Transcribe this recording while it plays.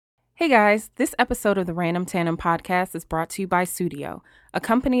Hey guys, this episode of the Random Tandem podcast is brought to you by Sudio, a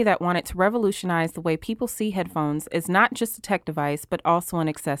company that wanted to revolutionize the way people see headphones as not just a tech device, but also an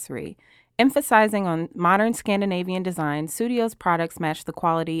accessory. Emphasizing on modern Scandinavian design, Sudio's products match the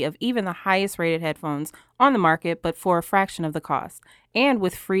quality of even the highest rated headphones on the market, but for a fraction of the cost, and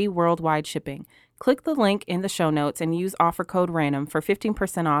with free worldwide shipping. Click the link in the show notes and use offer code RANDOM for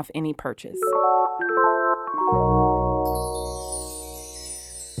 15% off any purchase.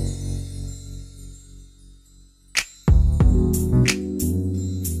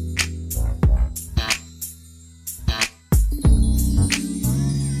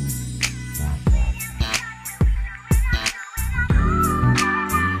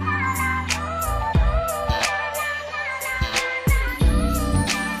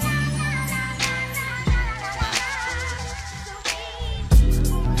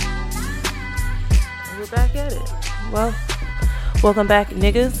 Back at it. Well, welcome back,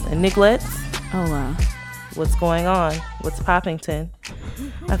 niggas and nigglets. Hola. What's going on? What's Poppington?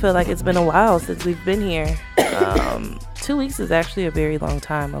 I feel like it's been a while since we've been here. 2 weeks is actually a very long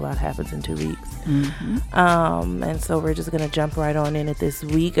time. A lot happens in 2 weeks. Mm-hmm. And so we're just gonna jump right on in it this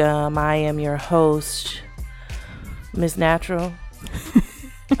week. I am your host, Miss Natural.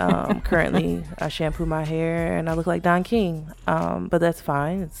 Currently I shampoo my hair and I look like Don King, but that's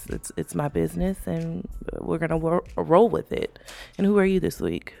fine. It's my business and we're gonna roll with it. And who are you this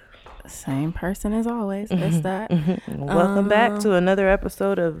week? Same person as always. It's that. Welcome back to another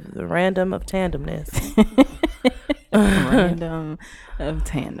episode of the Random of Tandemness. Random of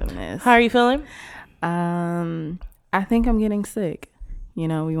Tandemness. How are you feeling? I think I'm getting sick. You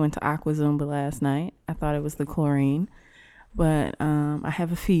know, we went to Aqua Zumba last night. I thought it was the chlorine. But I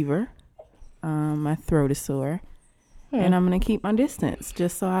have a fever. My throat is sore. And I'm going to keep my distance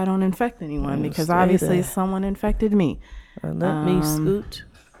just so I don't infect anyone because obviously someone infected me. Let me scoot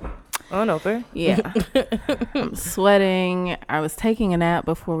on over. Yeah. I'm sweating. I was taking a nap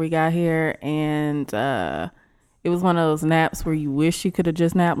before we got here, and it was one of those naps where you wish you could have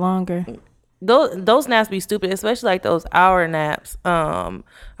just napped longer. Those naps be stupid, especially like those hour naps. I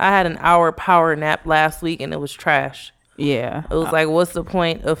had an hour power nap last week, and it was trash. Yeah. It was like, what's the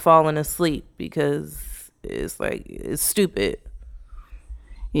point of falling asleep? Because it's stupid.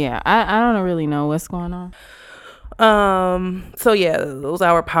 Yeah, I don't really know what's going on. So yeah, those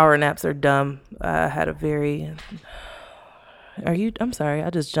hour power naps are dumb. I had a very... I'm sorry, I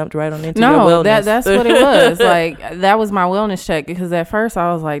just jumped right on into your wellness. That's what it was. Like, that was my wellness check because at first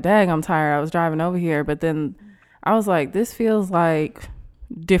I was like, dang, I'm tired. I was driving over here. But then I was like, this feels like...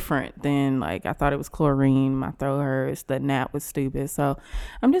 different than like I thought it was chlorine. My throat hurts. The nap was stupid. So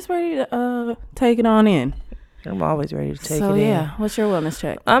I'm just ready to take it on in. I'm always ready to take it in. So yeah, what's your wellness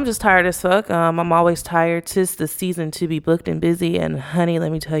check? I'm just tired as fuck. I'm always tired. 'Tis the season to be booked and busy, and honey,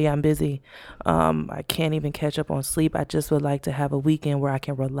 let me tell you, I'm busy. I can't even catch up on sleep. I just would like to have a weekend where I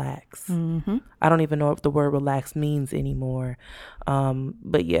can relax. Mm-hmm. I don't even know if the word relax means anymore.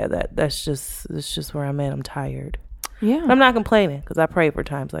 But yeah, that's just where I'm at. I'm tired. Yeah, I'm not complaining because I pray for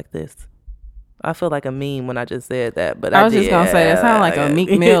times like this. I feel like a meme when I just said that, but I was just gonna say that sound like a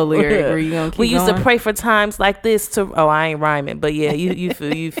Meek Mill lyric where you gonna keep we used going? to pray for times like this to. Oh, I ain't rhyming, but yeah,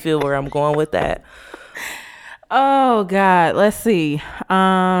 you feel where I'm going with that. Oh God, let's see. Do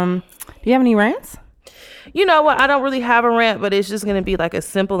you have any rants? You know what? I don't really have a rant, but it's just gonna be like a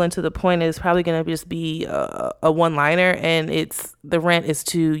simple and to the point. It's probably gonna just be a one-liner, and the rant is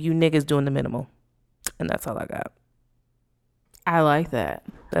to you niggas doing the minimal, and that's all I got. I like that.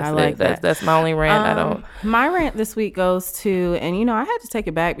 That's my only rant. I don't. My rant this week goes to, and you know, I had to take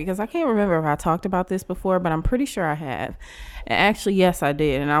it back because I can't remember if I talked about this before, but I'm pretty sure I have. And actually, yes, I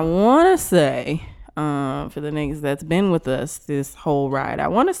did. And I want to say, for the niggas that's been with us this whole ride, I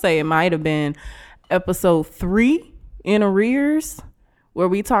want to say it might have been episode 3 in arrears where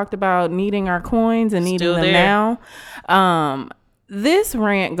we talked about needing our coins and needing them now. This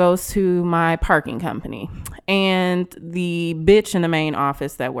rant goes to my parking company and the bitch in the main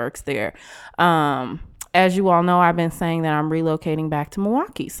office that works there. As you all know, I've been saying that I'm relocating back to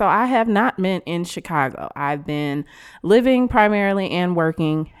Milwaukee. So I have not been in Chicago. I've been living primarily and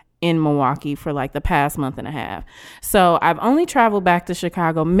working in Milwaukee for like the past month and a half. So I've only traveled back to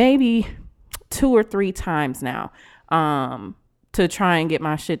Chicago maybe 2 or 3 times now to try and get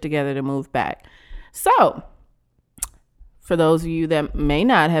my shit together to move back. So for those of you that may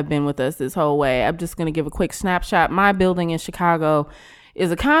not have been with us this whole way, I'm just going to give a quick snapshot. My building in Chicago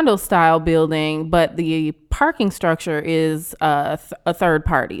is a condo style building, but the parking structure is a third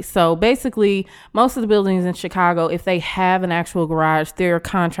party. So basically, most of the buildings in Chicago, if they have an actual garage, they're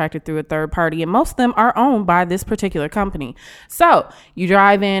contracted through a third party, and most of them are owned by this particular company. So you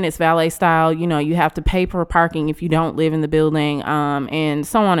drive in, it's valet style. You know, you have to pay for parking if you don't live in the building, and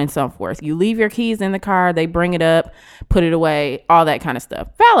so on and so forth. You leave your keys in the car, they bring it up, put it away, all that kind of stuff.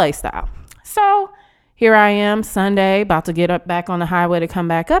 Valet style. So here I am Sunday, about to get up back on the highway to come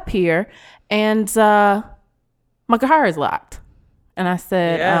back up here, and my car is locked. And I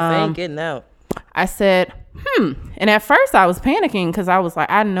said, they ain't getting out. I said, And at first I was panicking because I was like,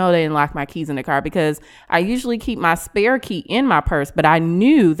 I know they didn't lock my keys in the car, because I usually keep my spare key in my purse, but I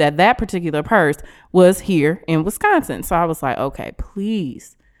knew that that particular purse was here in Wisconsin. So I was like, okay,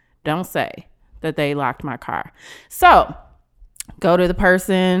 please don't say that they locked my car. So go to the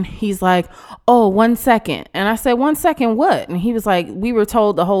person. He's like, oh, 1 second. And I said, 1 second, what? And he was like, we were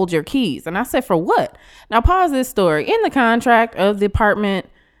told to hold your keys. And I said, for what? Now pause this story. In the contract of the apartment,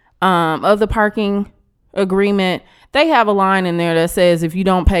 of the parking agreement, they have a line in there that says if you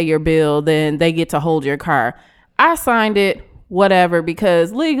don't pay your bill, then they get to hold your car. I signed it, whatever,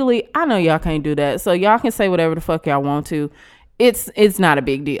 because legally I know y'all can't do that. So y'all can say whatever the fuck y'all want to. It's not a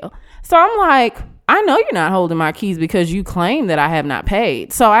big deal. So I'm like, I know you're not holding my keys because you claim that I have not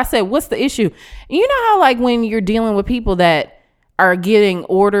paid. So I said, what's the issue? You know how like when you're dealing with people that are getting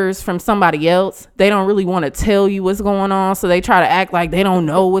orders from somebody else, they don't really want to tell you what's going on, so they try to act like they don't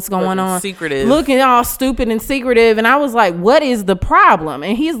know what's going on, secretive, looking all stupid and secretive. And I was like, what is the problem?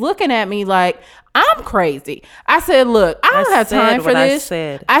 And he's looking at me like I'm crazy. I said, look, I don't have time for this.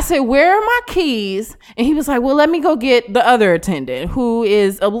 I said, where are my keys? And he was like, well, let me go get the other attendant, who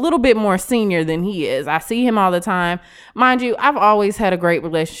is a little bit more senior than he is. I see him all the time. Mind you, I've always had a great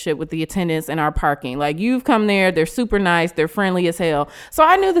relationship with the attendants in our parking. Like, you've come there, they're super nice, they're friendly as hell. So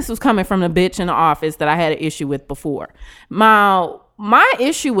I knew this was coming from the bitch in the office that I had an issue with before. My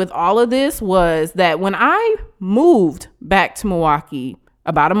issue with all of this was that when I moved back to Milwaukee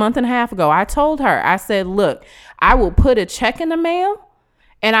about a month and a half ago, I told her, I said, look, I will put a check in the mail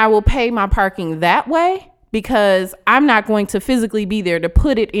and I will pay my parking that way, because I'm not going to physically be there to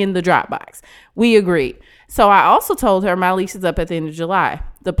put it in the drop box. We agreed. So I also told her my lease is up at the end of July.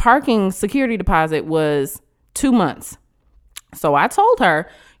 The parking security deposit was 2 months. So I told her,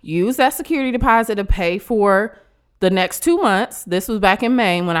 use that security deposit to pay for the next 2 months. This was back in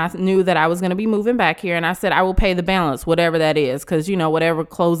May when I knew that I was going to be moving back here. And I said, I will pay the balance, whatever that is. Because, you know, whatever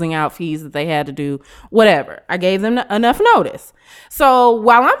closing out fees that they had to do, whatever. I gave them enough notice. So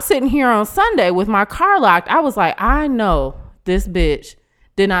while I'm sitting here on Sunday with my car locked, I was like, I know this bitch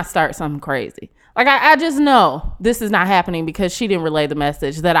did not start something crazy. Like, I just know this is not happening because she didn't relay the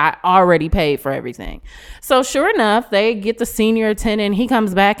message that I already paid for everything. So sure enough, they get the senior attendant. He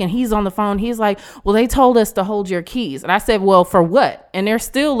comes back and he's on the phone. He's like, well, they told us to hold your keys. And I said, well, for what? And they're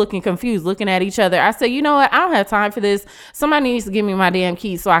still looking confused, looking at each other. I said, you know what? I don't have time for this. Somebody needs to give me my damn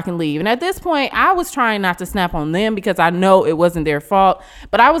keys so I can leave. And at this point, I was trying not to snap on them because I know it wasn't their fault.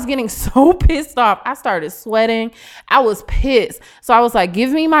 But I was getting so pissed off. I started sweating. I was pissed. So I was like,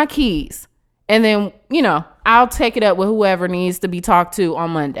 give me my keys. And then, you know, I'll take it up with whoever needs to be talked to on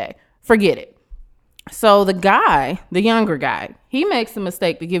Monday. Forget it. So the guy, the younger guy, he makes the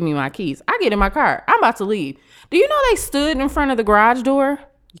mistake to give me my keys. I get in my car. I'm about to leave. Do you know they stood in front of the garage door?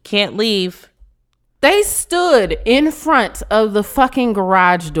 You can't leave. They stood in front of the fucking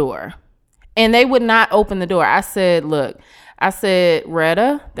garage door and they would not open the door. I said, look,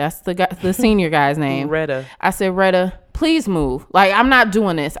 Retta, that's the senior guy's name. Retta. I said, Retta, please move. Like, I'm not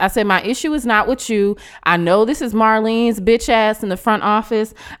doing this. I said, my issue is not with you. I know this is Marlene's bitch ass in the front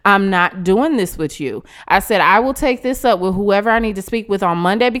office. I'm not doing this with you. I said, I will take this up with whoever I need to speak with on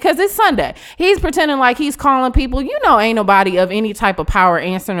Monday, because it's Sunday. He's pretending like he's calling people. You know, ain't nobody of any type of power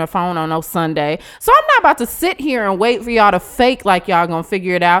answering a phone on no Sunday. So I'm not about to sit here and wait for y'all to fake like y'all gonna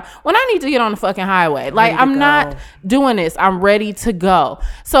figure it out when I need to get on the fucking highway. Like, I'm not doing this. I'm ready to go.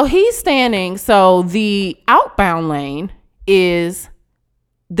 So he's standing. So the outbound lane is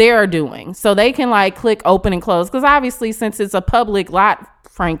they're doing, so they can like click open and close, because obviously since it's a public lot,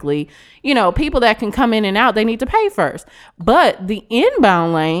 frankly, you know, people that can come in and out, they need to pay first. But the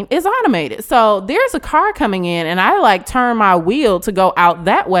inbound lane is automated, so there's a car coming in and I like turn my wheel to go out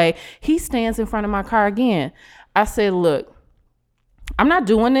that way. He stands in front of my car again. I said, look, I'm not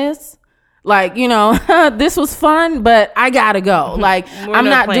doing this. Like, you know, this was fun, but I gotta go. Like, I'm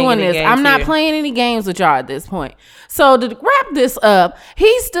not doing this. I'm not playing any games with y'all at this point. So to wrap this up,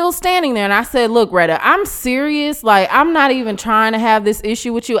 he's still standing there. And I said, look, Retta, I'm serious. Like, I'm not even trying to have this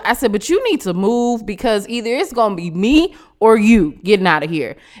issue with you. I said, but you need to move, because either it's going to be me or you getting out of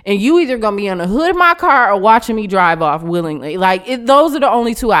here. And you either gonna be on the hood of my car or watching me drive off willingly. Like, those are the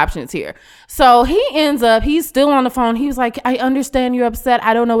only two options here. So he ends up, he's still on the phone. He was like, I understand you're upset.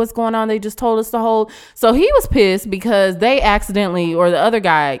 I don't know what's going on. They just told us to hold. So he was pissed because they accidentally, or the other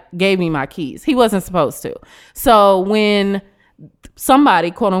guy gave me my keys. He wasn't supposed to. So when somebody,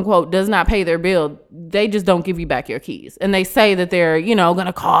 quote unquote, does not pay their bill, they just don't give you back your keys. And they say that they're, going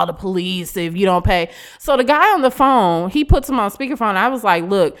to call the police if you don't pay. So the guy on the phone, he puts him on speakerphone. I was like,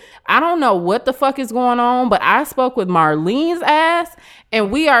 look, I don't know what the fuck is going on, but I spoke with Marlene's ass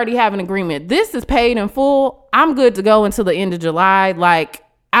and we already have an agreement. This is paid in full. I'm good to go until the end of July. Like,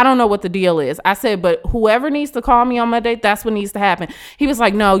 I don't know what the deal is. I said, but whoever needs to call me on Monday, that's what needs to happen. He was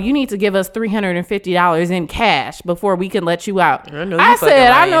like, no, you need to give us $350 in cash before we can let you out. I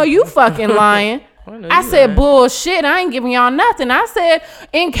said, I know you fucking lying. I said, bullshit, I ain't giving y'all nothing. I said,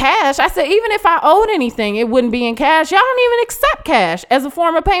 in cash. I said, even if I owed anything, it wouldn't be in cash. Y'all don't even accept cash as a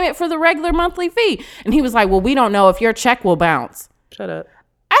form of payment for the regular monthly fee. And he was like, well, we don't know if your check will bounce. Shut up.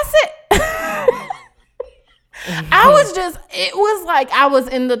 I said... it was like I was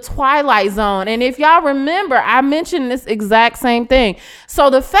in the twilight zone. And if y'all remember, I mentioned this exact same thing. So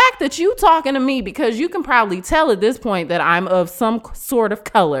the fact that you talking to me, because you can probably tell at this point that I'm of some sort of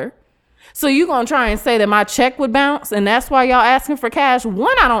color. So you gonna try and say that my check would bounce and that's why y'all asking for cash?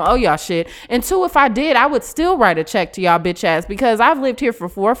 One, I don't owe y'all shit. And two, if I did, I would still write a check to y'all bitch ass because I've lived here for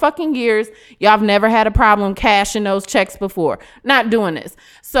 4 fucking years. Y'all have never had a problem cashing those checks before. Not doing this.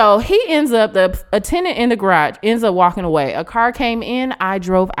 So he ends up, the attendant in the garage ends up walking away. A car came in, I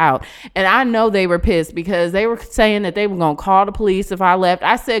drove out. And I know they were pissed because they were saying that they were gonna call the police if I left.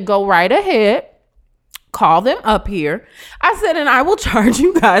 I said, go right ahead. Call them up here. I said, and I will charge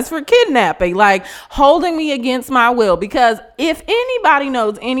you guys for kidnapping, like holding me against my will. Because if anybody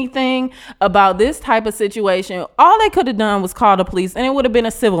knows anything about this type of situation, all they could have done was call the police and it would have been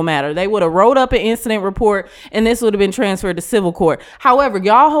a civil matter. They would have wrote up an incident report and this would have been transferred to civil court. However,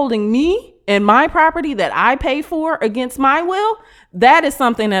 y'all holding me and my property that I pay for against my will, that is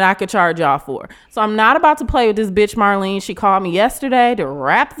something that I could charge y'all for. So I'm not about to play with this bitch Marlene. She called me yesterday to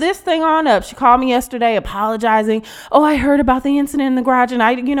wrap this thing on up. She called me yesterday apologizing. Oh, I heard about the incident in the garage and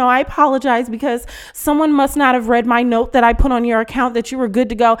I apologize because someone must not have read my note that I put on your account that you were good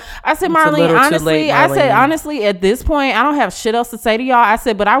to go. I said, Marlene, honestly, at this point, I don't have shit else to say to y'all. I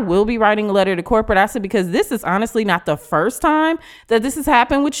said, but I will be writing a letter to corporate. I said, because this is honestly not the first time that this has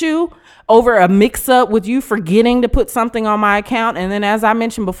happened with you over a mix up with you forgetting to put something on my account. And then as I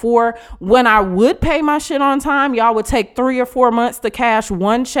mentioned before, when I would pay my shit on time, y'all would take 3 or 4 months to cash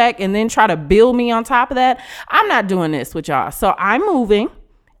one check and then try to bill me on top of that. I'm not doing this with y'all. So I'm moving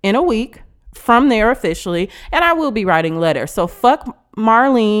in a week from there officially, and I will be writing letters. So fuck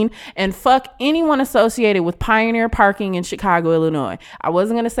Marlene and fuck anyone associated with Pioneer Parking in Chicago, Illinois. I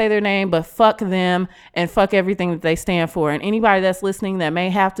wasn't going to say their name, but fuck them and fuck everything that they stand for. And anybody that's listening that may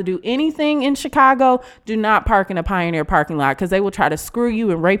have to do anything in Chicago, do not park in a Pioneer parking lot because they will try to screw you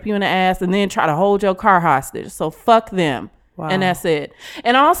and rape you in the ass and then try to hold your car hostage. So fuck them. Wow. And that's it.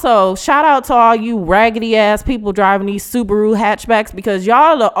 And also, shout out to all you raggedy ass people driving these Subaru hatchbacks because y'all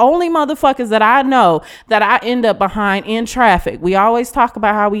are the only motherfuckers that I know that I end up behind in traffic. We always talk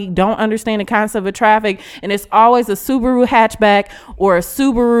about how we don't understand the concept of traffic, and it's always a Subaru hatchback or a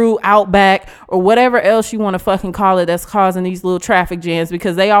Subaru Outback or whatever else you want to fucking call it that's causing these little traffic jams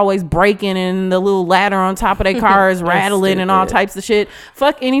because they always breaking and the little ladder on top of their car is rattling and all types of shit.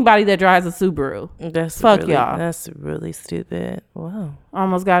 Fuck anybody that drives a Subaru. Fuck y'all. That's really stupid. Wow.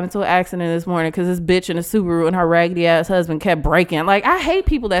 Almost got into an accident this morning because this bitch in a Subaru and her raggedy ass husband kept braking. Like, I hate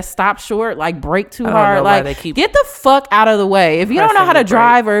people that stop short, like brake too hard. Like, get the fuck out of the way. If you don't know how to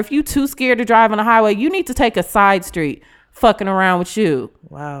drive or if you too scared to drive on the highway, you need to take a side street fucking around with you.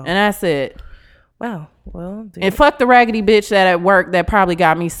 Wow. And that's it. Wow. Well, dude. And fuck the raggedy bitch that at work that probably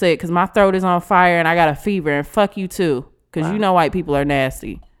got me sick because my throat is on fire and I got a fever. And fuck you too because you know white people are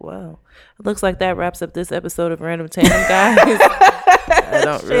nasty. Wow. It looks like that wraps up this episode of Random Tandem, guys. I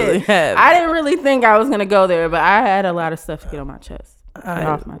don't really have. I didn't really think I was going to go there, but I had a lot of stuff to get on my chest. Get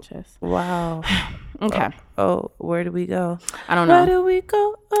off my chest. Wow. Okay. Oh, where do we go? I don't know. Where do we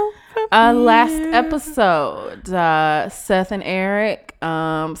go? Last episode, Seth and Eric.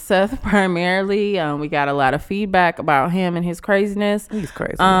 Seth primarily, we got a lot of feedback about him and his craziness. He's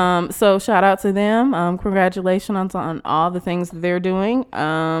crazy. So shout out to them. Congratulations on all the things that they're doing.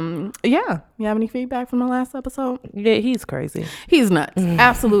 Yeah. You have any feedback from the last episode? Yeah, he's crazy. He's nuts.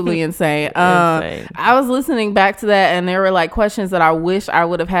 Absolutely insane. Insane. I was listening back to that and there were like questions that I wish I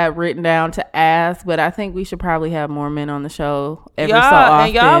would have had written down to ask, but I think we should probably have more men on the show every so often.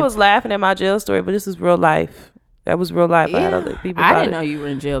 And y'all was laughing at my jail story, but this is real life. That was real life. Yeah. I didn't know you were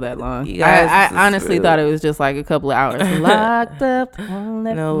in jail that long. I honestly thought it was just like a couple of hours. Locked up.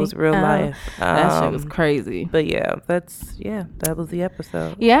 No, it was real life. That shit was crazy. But yeah, that was the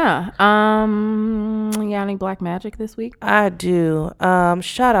episode. Yeah. You got any black magic this week? I do.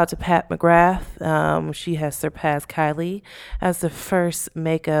 Shout out to Pat McGrath. She has surpassed Kylie as the first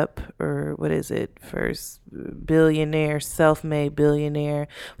first billionaire, self-made billionaire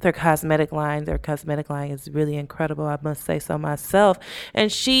with her cosmetic line. Their cosmetic line is really incredible, I must say so myself.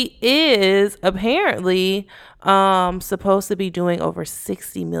 And she is apparently supposed to be doing over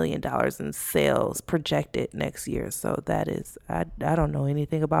 $60 million in sales projected next year. So that is, I don't know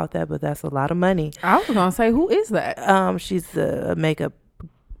anything about that, but that's a lot of money. I was gonna say, who is that? She's a makeup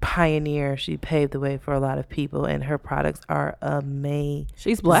pioneer. She paved the way for a lot of people, and her products are amazing.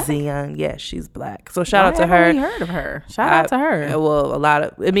 She's black? Yes, she's black. So shout out to her. I haven't heard of her. Shout out to her.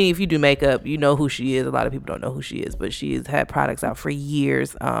 Well, if you do makeup, you know who she is. A lot of people don't know who she is, but she's had products out for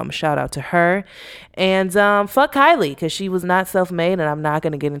years. Shout out to her. And fuck Kylie, because she was not self-made, and I'm not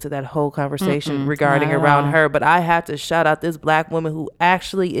going to get into that whole conversation regarding around her, but I have to shout out this black woman who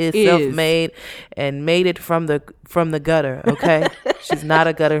actually is self-made and made it from the gutter, okay? She's not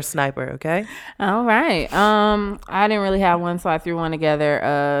a gutter sniper, okay? All right. I didn't really have one, so I threw one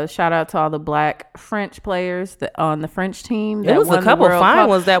together. Shout out to all the black French players on the French team. There was a couple fine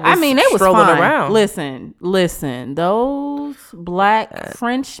ones that was they was strolling around. Listen, those black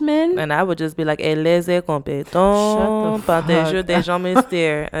Frenchmen. And I would just be like, les compétents par des jeux des gens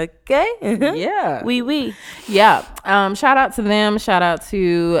mystères, okay? Yeah. Oui. Yeah. Shout out to them. Shout out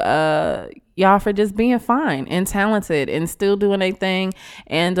to y'all for just being fine and talented and still doing their thing.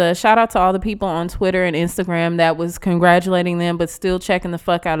 And shout out to all the people on Twitter and Instagram that was congratulating them, but still checking the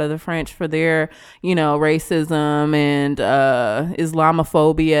fuck out of the French for their, racism and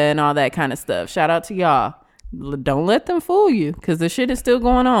Islamophobia and all that kind of stuff. Shout out to y'all. Don't let them fool you, because the shit is still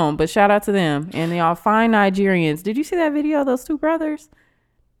going on. But shout out to them and y'all fine Nigerians. Did you see that video of those two brothers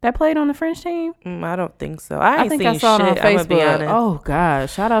that played on the French team? I don't think so. I think I saw shit, it on Facebook. Oh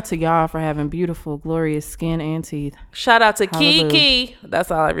gosh, shout out to y'all for having beautiful, glorious skin and teeth. Shout out to Kiki. That's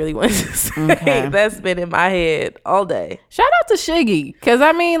all I really wanted to say. Okay. That's been in my head all day. Shout out to Shiggy, because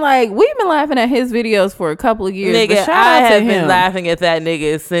we've been laughing at his videos for a couple of years. Nigga, I have been laughing at that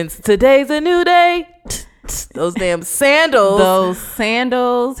nigga since Today's a New Day. Those damn sandals.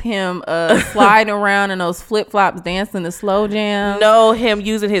 Him sliding around in those flip-flops, dancing the slow jam. No, him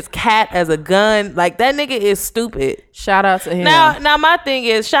using his cat as a gun. Like, that nigga is stupid. Shout out to him. Now my thing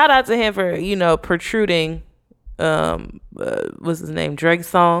is, shout out to him for, protruding what's his name, Drake's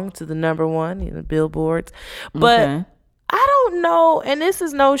song to the number one in the billboards. But okay. I don't know, and this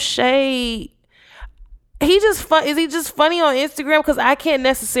is no shade. Is he just funny on Instagram? Because I can't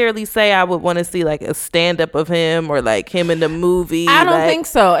necessarily say I would want to see like a stand-up of him or like him in the movie. I don't think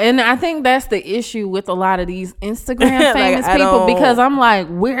so. And I think that's the issue with a lot of these Instagram famous people, because I'm like,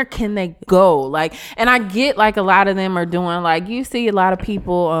 where can they go? And I get a lot of them are doing, you see a lot of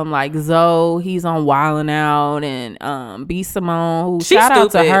people like Zoe, he's on Wildin' Out, and B Simone, who shout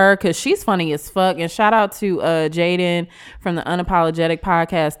out to her because she's funny as fuck. And shout out to Jaden from the Unapologetic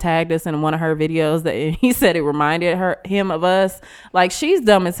podcast, tagged us in one of her videos that he said it reminded him of us. She's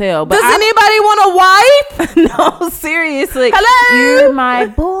dumb as hell. But does anybody want a wife? No, seriously. Hello, you're my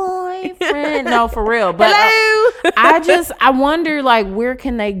boyfriend. No, for real. But hello. I wonder where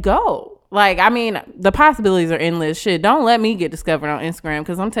can they go? The possibilities are endless. Shit, don't let me get discovered on Instagram,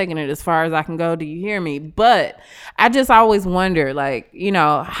 because I'm taking it as far as I can go. Do you hear me? But I just always wonder,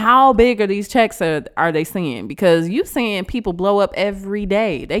 how big are these checks are they seeing? Because you seeing people blow up every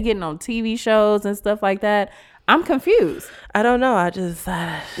day. They getting on TV shows and stuff like that. I'm confused. I don't know.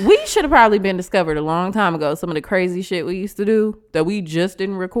 We should have probably been discovered a long time ago. Some of the crazy shit we used to do that we just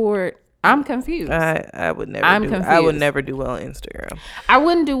didn't record. I'm confused. I would never. Confused. I would never do well on Instagram. I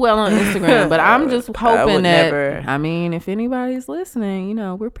wouldn't do well on Instagram, but I'm just hoping that. I mean, if anybody's listening,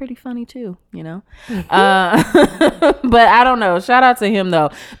 we're pretty funny too. But I don't know. Shout out to him though.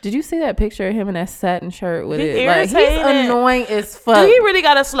 Did you see that picture of him in that satin shirt with it? He's annoying as fuck. Do he really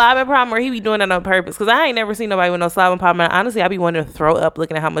got a slobbing problem, or he be doing that on purpose? Because I ain't never seen nobody with no slobbing problem. Honestly, I be wanting to throw up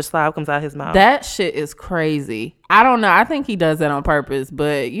looking at how much slob comes out his mouth. That shit is crazy. I don't know. I think he does that on purpose,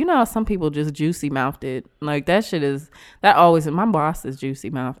 but some people just juicy mouthed it. That shit is always. My boss is juicy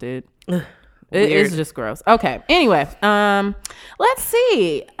mouthed it. It's just gross. Okay. Anyway, let's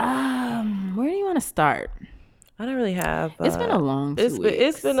see. Where do you want to start? I don't really have. It's been a long 2 weeks.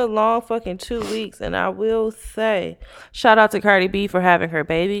 It's been a long fucking 2 weeks, and I will say, shout out to Cardi B for having her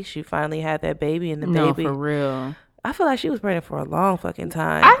baby. She finally had that baby, and the baby. No, for real. I feel like she was pregnant for a long fucking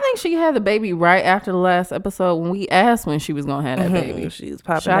time. I think she had the baby right after the last episode when we asked when she was gonna have that baby. She was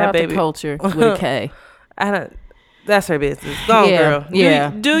popping Shout that out baby. to Culture with a K. I don't. That's her business. Go on, girl.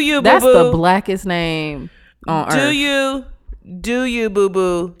 Yeah. Do you, boo-boo? That's the blackest name on earth. Do you, boo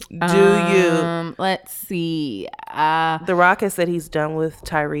boo? Do you? Let's see. The Rock has said he's done with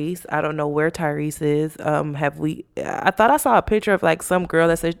Tyrese. I don't know where Tyrese is. Have we? I thought I saw a picture of like some girl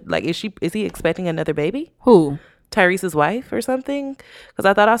that said like, is he expecting another baby? Who? Tyrese's wife or something? Because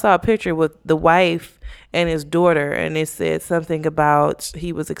I thought I saw a picture with the wife and his daughter, and it said something about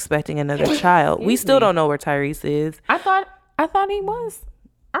he was expecting another child. We still don't know where Tyrese is. I thought he was.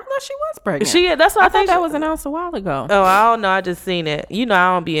 I thought she was pregnant. That's what I thought that was announced a while ago. Oh, I don't know. I just seen it. You know,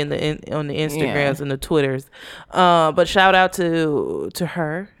 I don't be on the Instagrams and the Twitters. But shout out to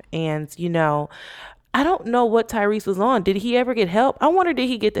her. And you know, I don't know what Tyrese was on. Did he ever get help? I wonder, did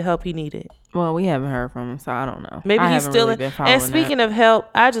he get the help he needed? Well, we haven't heard from him, so I don't know. Maybe he's still really in. And speaking of help,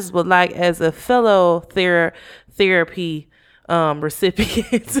 I just would like, as a fellow therapy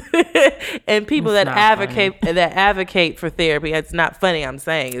recipients and people that advocate for therapy. It's not funny. I'm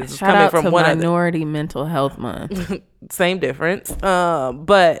saying it's shout coming out from to one Minority Mental Health Month. Same difference.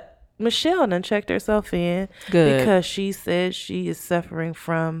 But Michelle done checked herself in. Good. Because she said she is suffering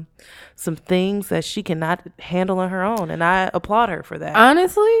from some things that she cannot handle on her own, and I applaud her for that.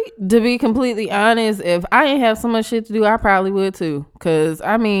 Honestly, to be completely honest, if I didn't have so much shit to do, I probably would too. Because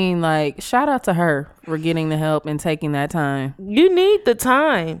I mean, like, shout out to her for getting the help and taking that time. You need the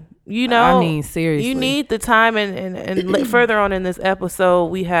time. You know, I mean, seriously, you need the time. And further on in this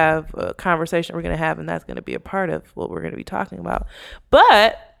episode, we have a conversation we're going to have, and that's going to be a part of what we're going to be talking about.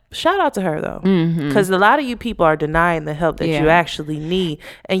 But shout out to her though, because a lot of you people are denying the help that you actually need,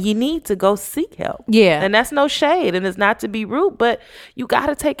 and you need to go seek help. Yeah, and that's no shade, and it's not to be rude, but you got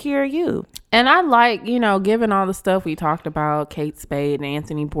to take care of you. And I like, you know, given all the stuff we talked about, Kate Spade and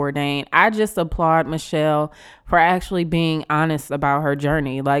Anthony Bourdain, I just applaud Michelle for actually being honest about her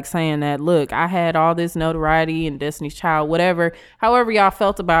journey. Like saying that, look, I had all this notoriety and Destiny's Child, whatever, however y'all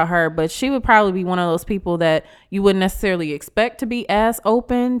felt about her, but she would probably be one of those people that you wouldn't necessarily expect to be as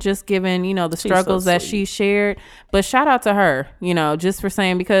open, just given, you know, the struggles that she shared. But shout out to her, you know, just for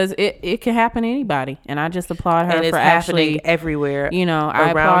saying, because it can happen to anybody. And I just applaud her for actually everywhere. You know, I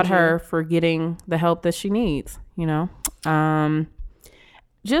applaud her for getting the help that she needs, you know.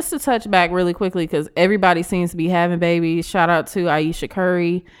 Just to touch back really quickly, because everybody seems to be having babies. Shout out to Ayesha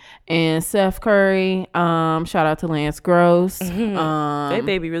Curry and Seth Curry. Shout out to Lance Gross. That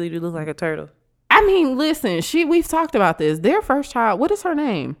baby really do look like a turtle. I mean, listen, we've talked about this. Their first child, what is her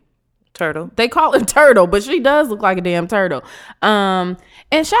name? Turtle. They call it Turtle, but she does look like a damn turtle. And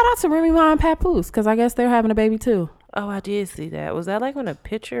shout out to Remy Ma and Papoose, because I guess they're having a baby too. Oh, I did see that. Was that like on a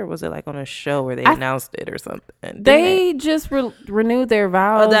picture, or was it like on a show where they announced it or something? They just renewed their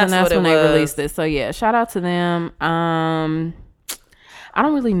vows, and that's when they released it. So yeah, shout out to them. I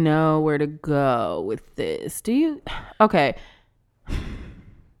don't really know where to go with this. Do you? Okay.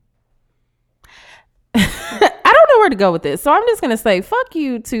 I don't know where to go with this, so I'm just gonna say fuck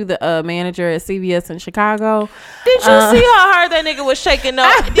you to the manager at CVS in Chicago. Did you see how hard that nigga was shaking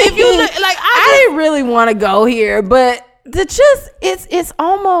up? I didn't really want to go here, but it's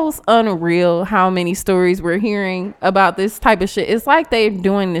almost unreal how many stories we're hearing about this type of shit. It's like they're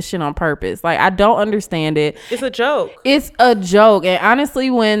doing this shit on purpose. Like, I don't understand it. It's a joke. It's a joke. And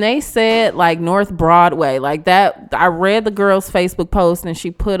honestly, when they said like North Broadway, like that, I read the girl's Facebook post and she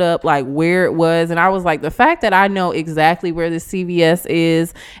put up like where it was, and I was like, the fact that I know exactly where the CVS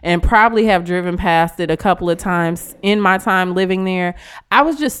is and probably have driven past it a couple of times in my time living there, I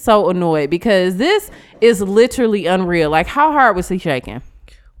was just so annoyed, because this is literally unreal. Like, how hard was he shaking?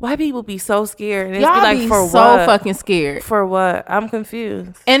 Why people be so scared? And Y'all like, be for so what? fucking scared. For what? I'm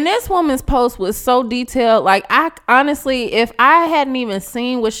confused. And this woman's post was so detailed. Like, I honestly, if I hadn't even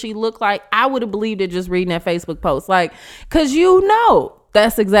seen what she looked like, I would have believed it just reading that Facebook post. Like, because you know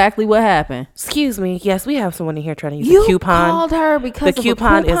that's exactly what happened. Excuse me. Yes, we have someone in here trying to use a coupon. You called her because the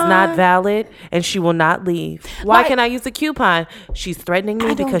coupon is not valid and she will not leave. Why can't I use the coupon? She's threatening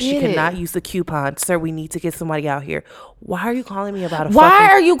me because she cannot use the coupon. Sir, we need to get somebody out here. Why are you calling me about Why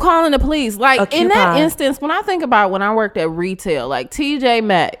are you calling the police? Like, in that instance, when I think about when I worked at retail, like TJ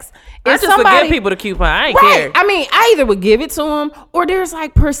Maxx, I just would give people the coupon. I ain't care. I mean, I either would give it to them, or there's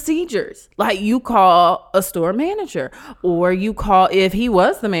like procedures. Like, you call a store manager, or you call, if he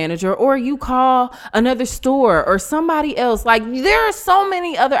was the manager, or you call another store or somebody else. Like, there are so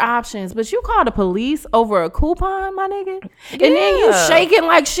many other options, but you call the police over a coupon, my nigga? And then you shaking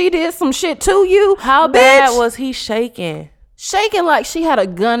like she did some shit to you. How bad was he shaking? Shaking like she had a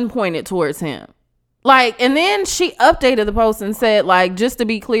gun pointed towards him. Like, and then she updated the post and said, like, just to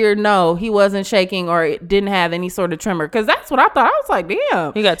be clear, no, he wasn't shaking or it didn't have any sort of tremor. Because that's what I thought. I was like,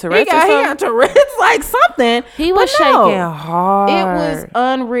 damn. He got Tourette's or something? He got Tourette's, like something. He was shaking hard. It was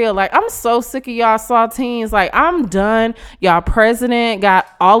unreal. Like, I'm so sick of y'all saltines. Like, I'm done. Y'all president got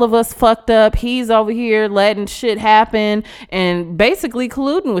all of us fucked up. He's over here letting shit happen and basically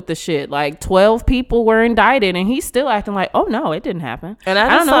colluding with the shit. Like, 12 people were indicted and he's still acting like, oh, no, it didn't happen. And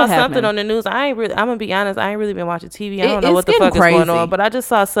I just saw something on the news. I'm gonna be honest, I ain't really been watching TV. I don't know what the fuck is going on, but I just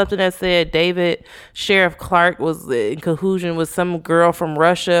saw something that said David Sheriff Clark was in collusion with some girl from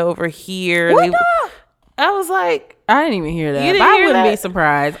Russia over here. I was like, I didn't even hear that. I wouldn't be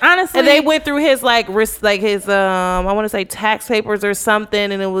surprised, honestly. And they went through his his I want to say tax papers or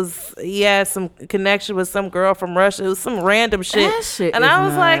something, and it was some connection with some girl from Russia. It was some random shit. That shit and is I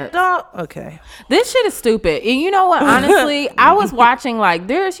was nuts. like, don't. Okay, this shit is stupid. And you know what? Honestly, I was watching like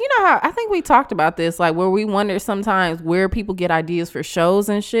there's how I think we talked about this, like where we wonder sometimes where people get ideas for shows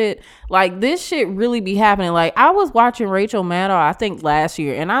and shit. Like this shit really be happening. Like I was watching Rachel Maddow, I think last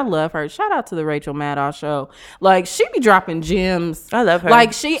year, and I love her. Shout out to the Rachel Maddow show. Like she be dropping gems. I love her.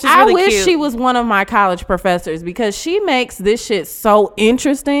 Like She's I really wish cute. she was one of my college professors because she makes this shit so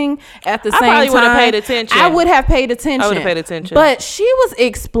interesting. At the same probably time, would have paid attention. I would have paid attention. I would have paid attention. But she was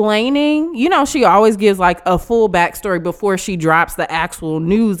explaining. She always gives like a full backstory before she drops the actual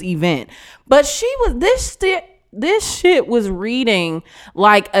news event. But this shit was reading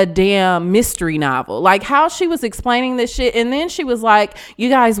like a damn mystery novel. Like how she was explaining this shit. And then she was like, you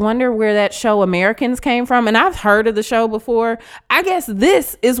guys wonder where that show Americans came from? And I've heard of the show before. I guess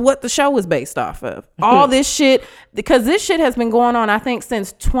this is what the show was based off of. All this shit, because this shit has been going on, I think,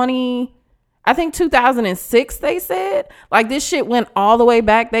 since 2006, they said. Like this shit went all the way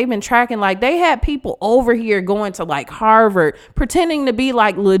back. They've been tracking, like they had people over here going to like Harvard, pretending to be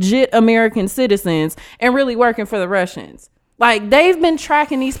like legit American citizens and really working for the Russians. Like they've been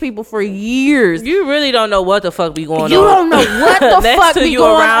tracking these people for years. You really don't know what the fuck be going on. You don't know what the fuck be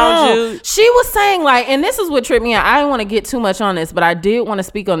going on. You. She was saying like, and this is what tripped me out. I didn't want to get too much on this, but I did want to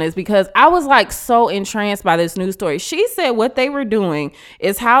speak on this because I was like so entranced by this news story. She said what they were doing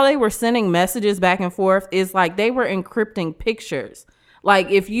is how they were sending messages back and forth is like they were encrypting pictures.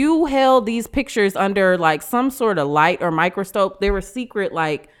 Like if you held these pictures under like some sort of light or microscope, there were secret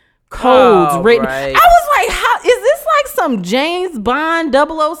like codes written. Right. I was like, how is this like some James Bond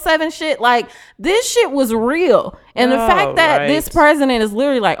 007 shit? Like this shit was real. And the fact that this president is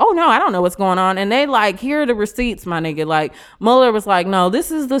literally like, oh no, I don't know what's going on. And they like, here are the receipts, my nigga. Like Mueller was like, no,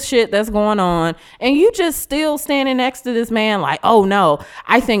 this is the shit that's going on. And you just still standing next to this man like, oh no,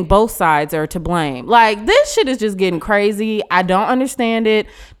 I think both sides are to blame. Like this shit is just getting crazy. I don't understand it.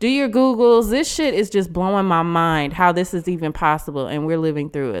 Do your Googles. This shit is just blowing my mind how this is even possible. And we're living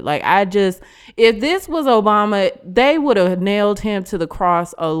through it. Like if this was Obama, they would have nailed him to the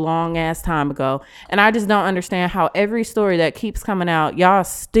cross a long ass time ago. And I just don't understand how every story that keeps coming out, y'all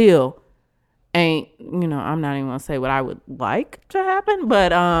still ain't, I'm not even gonna say what I would like to happen,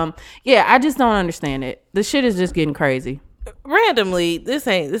 but I just don't understand it. The shit is just getting crazy. Randomly, this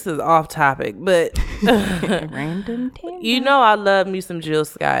is off topic, but random I love me some Jill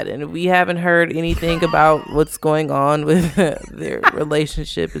Scott, and we haven't heard anything about what's going on with their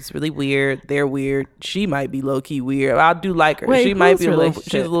relationship. It's really weird. They're weird. She might be low-key weird. I do like her. Wait, she might be she's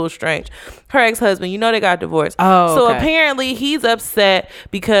a little strange. Her ex-husband, they got divorced. So apparently he's upset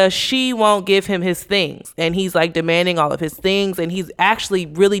because she won't give him his things, and he's like demanding all of his things, and he's actually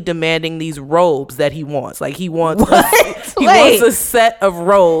really demanding these robes that he wants. Like he wants he wants a set of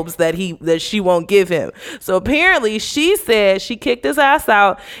robes that she won't give him. So apparently she said she kicked his ass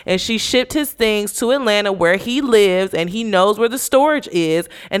out and she shipped his things to Atlanta where he lives, and he knows where the storage is,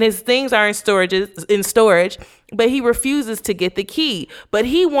 and his things are in storage, but he refuses to get the key. But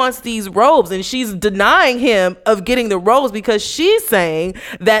he wants these robes, and she's denying him of getting the robes because she's saying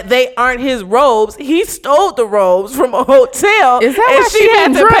that they aren't his robes. He stole the robes from a hotel. Is that why she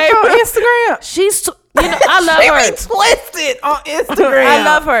had to pay on Instagram? She's I love her. She twisted on Instagram. I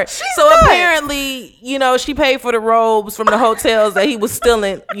love her. She's so nuts. Apparently, she paid for the robes from the hotels that he was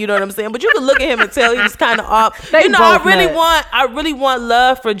stealing. You know what I'm saying? But you could look at him and tell he was kind of off. I really want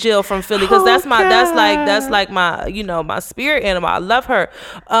love for Jill from Philly because that's like my my spirit animal. I love her,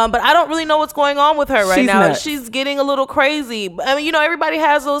 but I don't really know what's going on with her right now. Nuts. She's getting a little crazy. I mean, everybody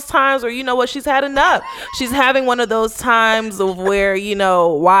has those times where she's had enough. She's having one of those times of where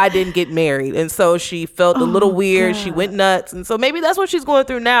why I didn't get married, and so she felt a little weird. God. She went nuts, and so maybe that's what she's going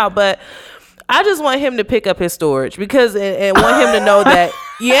through now. But I just want him to pick up his storage because and want him to know that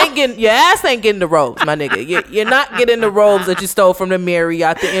You ain't getting, your ass ain't getting the robes, my nigga. You're not getting the robes that you stole from the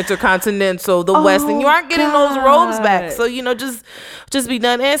Marriott, the Intercontinental, the Westin. You aren't getting those robes back. So, just be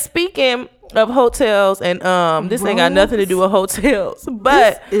done. And speaking of hotels, and this ain't got nothing to do with hotels,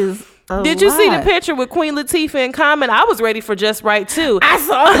 but did you see the picture with Queen Latifah and Common? I was ready for Just Right too. I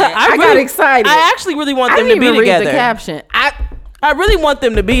saw that. I got excited. I actually really want them to be together. Read the caption. I really want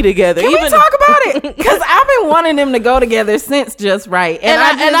them to be together. Can we talk about it? Because I've been wanting them to go together since Just Right, and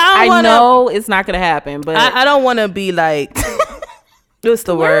I know it's not gonna happen. But I don't want to be like. What's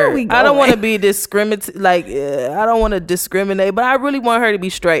the word? I don't want to be discriminate. Like I don't want to discriminate, but I really want her to be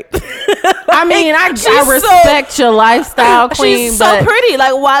straight. I mean, I respect your lifestyle, queen. She's so pretty.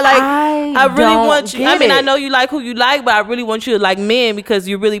 Like why? Like I really want you. I mean, I know you like who you like, but I really want you to like men because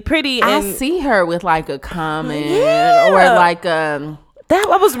you're really pretty. And I see her with like a Common or like that.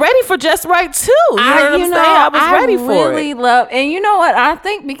 I was ready for Just Right too. You know what I'm saying? I was ready for it. I really love, and you know what? I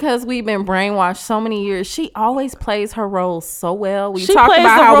think because we've been brainwashed so many years, she always plays her roles so well. We talked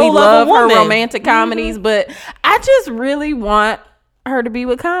about how we love her romantic comedies, but I just really want her to be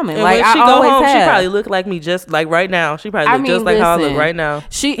with Common. And like when she go home, she probably look like me just like right now. She probably look just like how I look right now.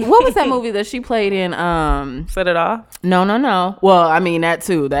 What was that movie that she played in? Set It Off? No. Well, I mean that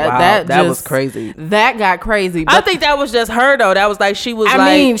too. That was crazy. That got crazy. I think that was just her though. That was like she was.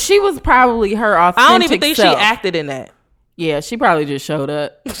 I mean, she was probably her authentic. I don't even think self. She acted in that. Yeah, she probably just showed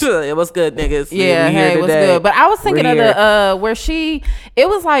up. It was good, niggas. Yeah, hey, it was good. But I was thinking of the where it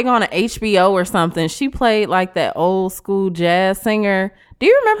was like on an HBO or something. She played like that old school jazz singer. Do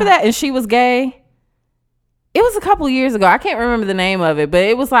you remember that? And she was gay. It was a couple years ago. I can't remember the name of it, but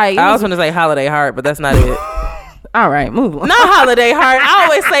it was like I was going to say Holiday Heart, but that's not it. All right, move on. Not Holiday Heart. I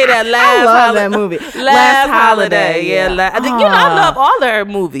always say that I love that movie. Last Holiday. Yeah. I love all her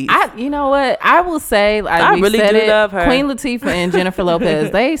movies. You know what? I will say, I really do love her. Queen Latifah and Jennifer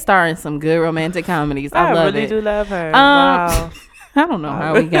Lopez, they star in some good romantic comedies. I love really it. do love her. Wow. I don't know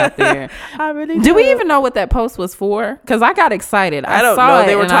how we got there. I really do. Do we even know what that post was for? Because I got excited. I don't know.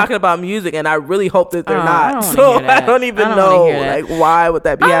 They were talking about music, and I really hope that they're not. I don't even know. Like, why would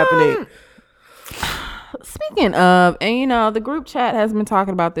that be happening? Speaking of, and the group chat has been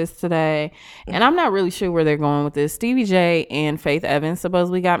talking about this today, and I'm not really sure where they're going with this. Stevie J and Faith Evans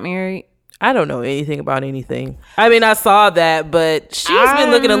supposedly got married. I don't know anything about anything. I mean, I saw that, but she's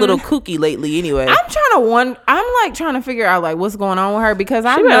been looking a little kooky lately anyway. I'm trying to figure out like what's going on with her because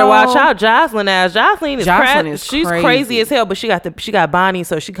I better watch out. Jocelyn is she's crazy as hell, but she got Bonnie,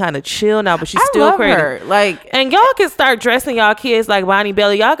 so she kind of chill now, but she's still crazy. Her. Like, and y'all can start dressing y'all kids like Bonnie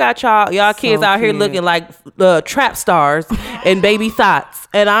Belly. Y'all got y'all kids out here looking like trap stars and baby thoughts.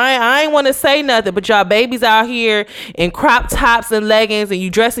 And I ain't want to say nothing, but y'all babies out here in crop tops and leggings, and you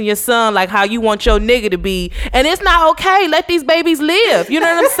dressing your son like how you want your nigga to be, and it's not okay. Let these babies live. You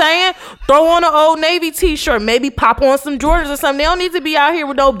know what I'm saying? Throw on an Old Navy t-shirt, maybe pop on some Jordans or something. They don't need to be out here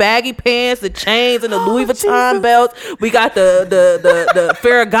with no baggy pants, the chains, and the Louis Vuitton belts. We got the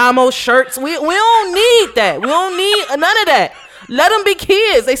Ferragamo shirts. We don't need that. We don't need none of that. Let them be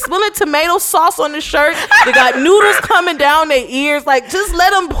kids. They spilling tomato sauce on the shirt. They got noodles coming down their ears. Like, just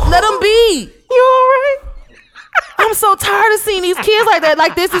let them be. You all right? I'm so tired of seeing these kids like that.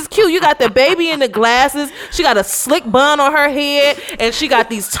 Like, this is cute. You got the baby in the glasses. She got a slick bun on her head, and she got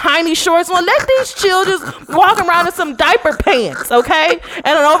these tiny shorts on. Let these children walk around in some diaper pants, okay? And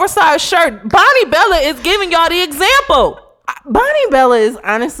an oversized shirt. Bonnie Bella is giving y'all the example. Bonnie Bella is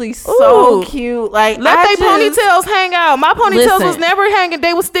honestly so cute. Like, let their ponytails hang out. My ponytails was never hanging.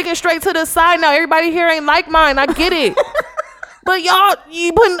 They was sticking straight to the side. Now everybody here ain't like mine. I get it. But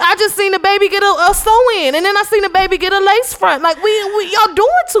I just seen the baby get a sew-in, and then I seen the baby get a lace front. Like, y'all doing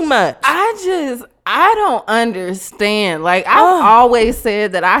too much. I don't understand. Like, I've always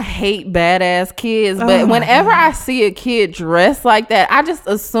said that I hate badass kids, but whenever I see a kid dressed like that, I just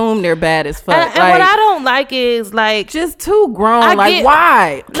assume they're bad as fuck. And what I don't like is, like, just too grown.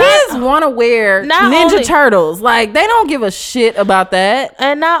 Why? Kids want to wear Ninja Turtles. Like, they don't give a shit about that.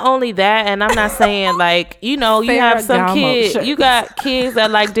 And not only that, and I'm not saying, like, you have some kids, you got kids that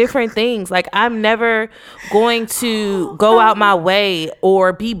like different things. Like, I'm never going to go out my way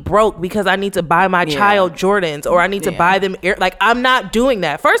or be broke because I need to buy my child Jordans, or I need to buy them like, I'm not doing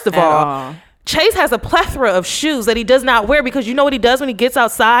that. First of all, Chase has a plethora of shoes that he does not wear because you know what he does when he gets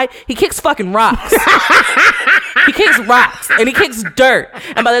outside? He kicks fucking rocks. He kicks rocks and he kicks dirt.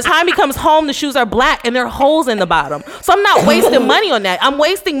 And by the time he comes home, the shoes are black and there are holes in the bottom. So I'm not wasting money on that. I'm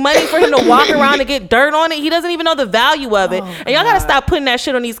wasting money for him to walk around and get dirt on it. He doesn't even know the value of it. And y'all got to stop putting that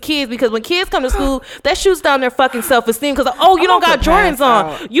shit on these kids because when kids come to school, that shoots down their fucking self-esteem because, you don't got Jordans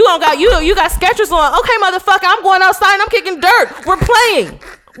on. You don't got, you got Skechers on. Okay, motherfucker, I'm going outside and I'm kicking dirt. We're playing.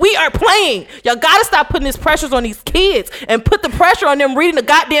 We are playing. Y'all gotta stop putting these pressures on these kids and put the pressure on them reading the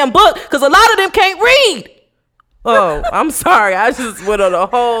goddamn book because a lot of them can't read. Oh, I'm sorry. I just went on a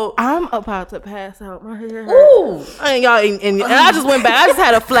whole. I'm about to pass out. My hair hurts. Ooh, and y'all, and I just went back. I just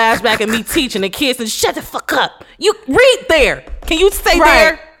had a flashback of me teaching the kids and shut the fuck up. You read there. Can you say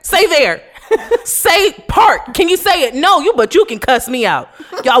there? Say there. Say part. Can you say it? No, but you can cuss me out.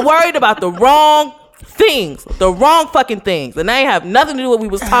 Y'all worried about the wrong things, the wrong fucking things, and they have nothing to do with what we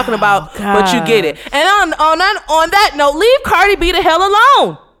was talking about, but you get it. And on that note, leave Cardi B the hell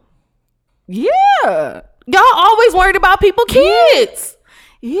alone. Yeah, y'all always worried about people kids.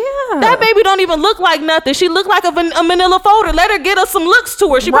 Yeah, that baby don't even look like nothing. She look like a manila folder. Let her get us some looks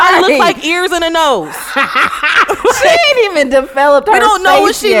to her. She probably look like ears and a nose. She ain't even developed her. We don't know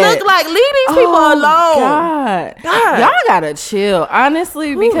what she yet. look like. Leave these people alone. God. Y'all gotta chill,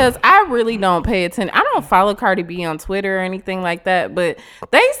 honestly, because I really don't pay attention. I don't follow Cardi B on Twitter or anything like that, but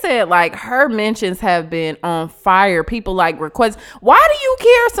they said like her mentions have been on fire. People like request. Why do you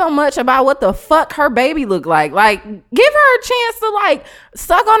care so much about what the fuck her baby look like? Like, give her a chance to like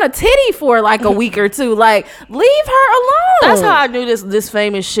suck on a titty for like a week or two. Like, leave her alone. That's how I knew this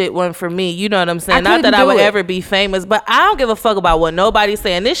famous shit wasn't for me. You know what I'm saying? Not that I would ever be famous, but I don't give a fuck about what nobody's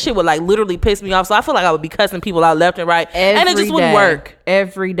saying. This shit would like literally piss me off. So I feel like I would be cussing people out left and right, and it just wouldn't work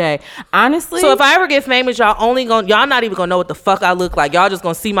every day. Honestly, so if I ever get famous, y'all not even gonna know what the fuck I look like. Y'all just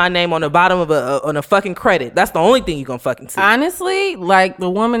gonna see my name on the bottom of a fucking credit. That's the only thing you gonna fucking see. Honestly, like the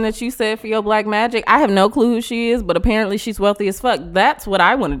woman that you said for your black magic, I have no clue who she is, but apparently she's wealthy as fuck. That's what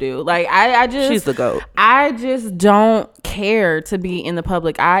I want to do. Like I just, she's the GOAT. I just don't care to be in the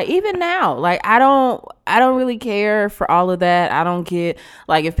public eye. Even now, like I don't really care for all of that. I don't get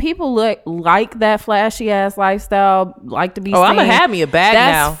like if people look like that flashy ass lifestyle, like to be. I'm gonna have me a bag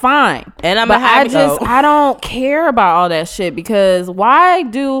now. That's fine, and I don't care about all that shit because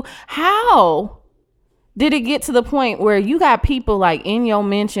how did it get to the point where you got people like in your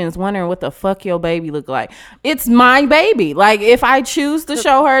mentions wondering what the fuck your baby look like? It's my baby. Like if I choose to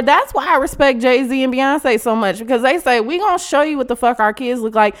show her, that's why I respect Jay-Z and Beyonce so much because they say we gonna show you what the fuck our kids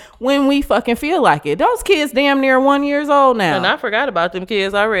look like when we fucking feel like it. Those kids damn near 1 year old now. And I forgot about them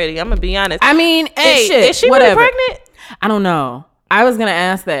kids already. I'm gonna be honest. I mean, is she really pregnant? I don't know. I was gonna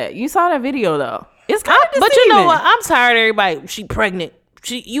ask that. You saw that video though. It's kind of deceiving. But you know what? I'm tired of everybody. She pregnant.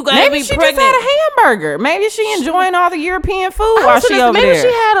 You gotta maybe be she pregnant. Just had a hamburger. Maybe she enjoying all the European food while she over maybe there. She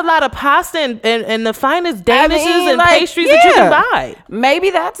had a lot of pasta and the finest danishes and pastries that you can buy. Maybe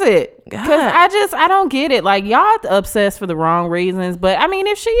that's it. Because I don't get it. Like y'all obsessed for the wrong reasons. But I mean,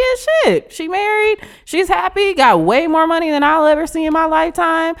 if she is shit, she married, she's happy, got way more money than I'll ever see in my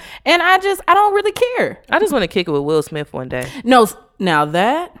lifetime, and I don't really care. I just want to kick it with Will Smith one day. No, now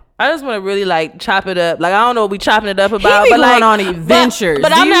that. I just want to really like chop it up. Like I don't know what we chopping it up about, but going like on adventures.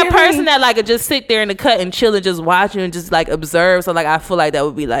 But I'm that person that like just sit there in the cut and chill and just watch you and just like observe. So like I feel like that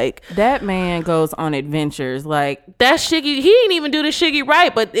would be like that man goes on adventures. Like that Shiggy, he didn't even do the Shiggy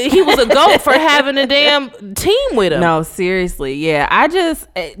right, but he was a GOAT for having a damn team with him. No, seriously, yeah. I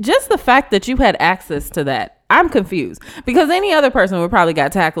just the fact that you had access to that. I'm confused because any other person would probably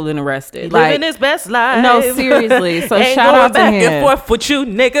got tackled and arrested. Living his best life. No, seriously. So ain't shout out to him. Back and forth with you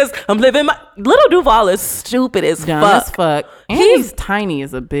niggas. I'm living my Little Duval is stupid as dumb fuck. As fuck. And he's tiny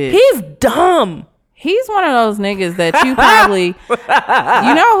as a bitch. He's dumb. He's one of those niggas that you probably,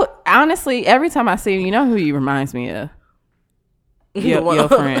 honestly, every time I see him, you know who he reminds me of? Your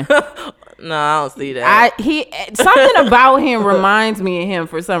friend. No, I don't see that. Something about him reminds me of him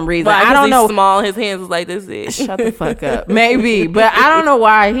for some reason. But I don't know. Small, his hands is like this. Shut the fuck up. Maybe, but I don't know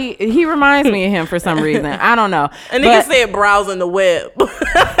why he reminds me of him for some reason. I don't know. And nigga said browsing the web.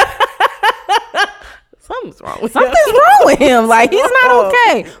 Something's wrong with him. Like he's not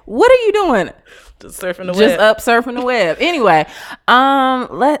okay. What are you doing? Just surfing the web. Just up surfing the web. Anyway,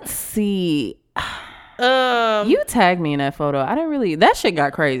 let's see. You tagged me in that photo. I didn't really. That shit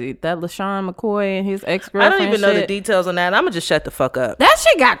got crazy. That LaShawn McCoy and his ex-girlfriend. I don't even know the details on that. I'm gonna just shut the fuck up. That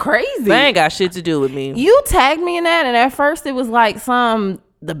shit got crazy. That ain't got shit to do with me. You tagged me in that, and at first it was like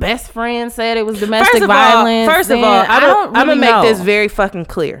the best friend said it was domestic violence. First of all, I'm gonna make this very fucking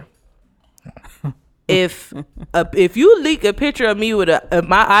clear. if you leak a picture of me with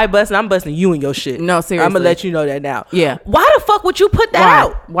my eye busting, I'm busting you and your shit. No, seriously. I'm gonna let you know that now. Yeah. Why the fuck would you put that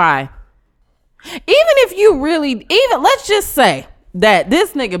out? Why? Even if you really, let's just say that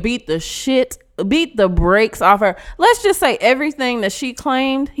this nigga beat the brakes off her. Let's just say everything that she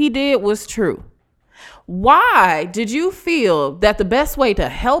claimed he did was true. Why did you feel that the best way to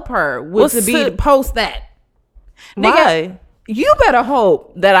help her was to post that? Why? Nigga, you better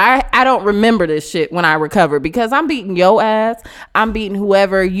hope that I don't remember this shit when I recover, because I'm beating your ass. I'm beating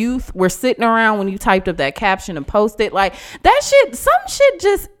whoever you were sitting around when you typed up that caption and posted. Like, that shit, some shit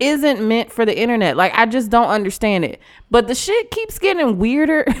just isn't meant for the internet. Like, I just don't understand it. But the shit keeps getting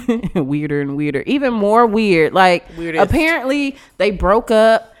weirder, weirder and weirder, even more weird. Like, apparently they broke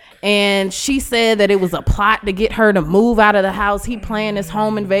up. And she said that it was a plot to get her to move out of the house. He planned this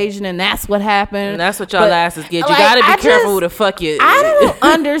home invasion, and that's what happened. And that's what y'all asses get. You gotta be careful who the fuck you. I don't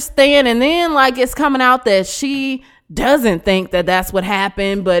understand. And then, like, it's coming out that she doesn't think that that's what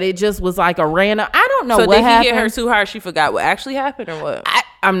happened, but it just was like a random. I don't know what happened. So did he hit her too hard? She forgot what actually happened, or what?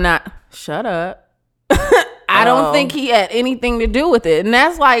 I'm not. Shut up. I don't think he had anything to do with it. And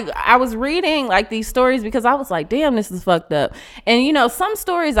that's like, I was reading like these stories because I was like, damn, this is fucked up. And you know, some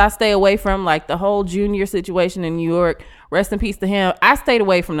stories I stay away from, like the whole Junior situation in New York, rest in peace to him. I stayed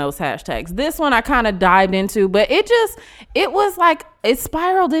away from those hashtags. This one I kind of dived into, but it was like, it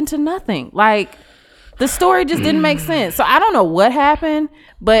spiraled into nothing. Like, the story just didn't make sense. So I don't know what happened,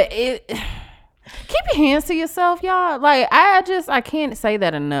 but keep your hands to yourself, y'all. Like, I can't say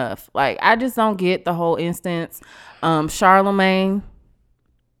that enough. Like, I just don't get the whole instance. Charlemagne,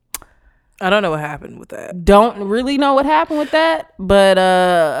 I don't know what happened with that. Don't really know what happened with that, but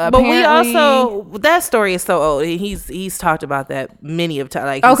we also, that story is so old. He's talked about that many of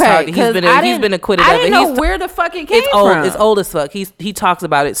times. Like, he's been acquitted of it. I didn't know where the fuck it came from. It's old as fuck. He talks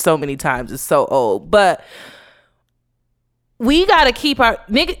about it so many times. It's so old. But we gotta keep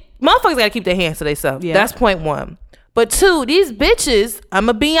motherfuckers gotta keep their hands to themselves. Yeah. That's point one. But two, these bitches,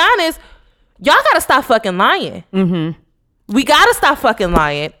 I'ma be honest, y'all gotta stop fucking lying. Mm-hmm. We gotta stop fucking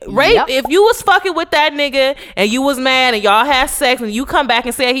lying. Rape. Yep. If you was fucking with that nigga and you was mad and y'all had sex and you come back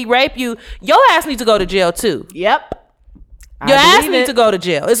and say he raped you, your ass need to go to jail too. Yep. Your ass need to go to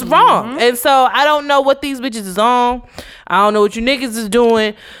jail. It's wrong. And so I don't know what these bitches is on. I don't know what you niggas is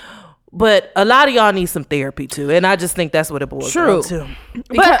doing. But a lot of y'all need some therapy too. And I just think that's what it boils down to.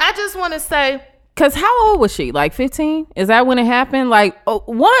 But I just want to say, because how old was she? Like 15? Is that when it happened? Like,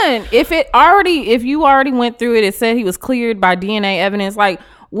 one, if you already went through it, it said he was cleared by DNA evidence. Like,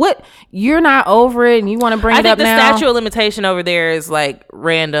 what? You're not over it and you want to bring it up now? I think the statute of limitation over there is like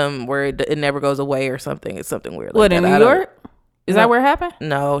random, where it never goes away or something. It's something weird. What, in New York? Is that where it happened?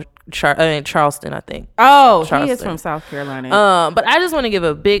 No, Charleston, I think. Oh, Charleston. He is from South Carolina. But I just want to give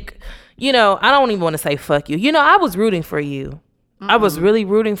a big, I don't even want to say fuck you. I was rooting for you. I was really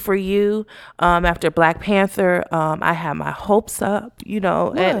rooting for you after Black Panther. I had my hopes up,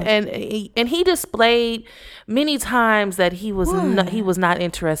 and he displayed many times that he was not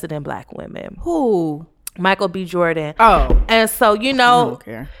interested in Black women. Who? Michael B. Jordan. Oh, and so I don't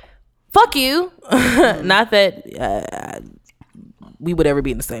care. Fuck you. Not that we would ever be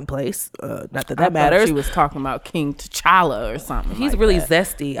in the same place. Not that matters. She was talking about King T'Challa or something. He's like really that.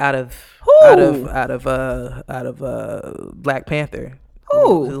 Zesty out of Black Panther.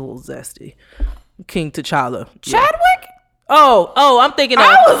 Who? He's a little zesty. King T'Challa. Chadwick? Yeah. Oh, I'm thinking of.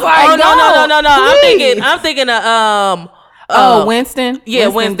 I was like, no. I'm thinking of. Winston. Yeah,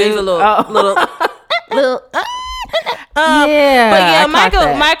 Winston's a little. Yeah, but yeah,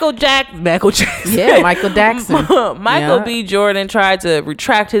 Michael Jackson. Yeah, Michael Jackson. Michael B. Jordan tried to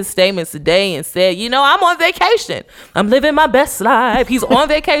retract his statements today and said, I'm on vacation. I'm living my best life. He's on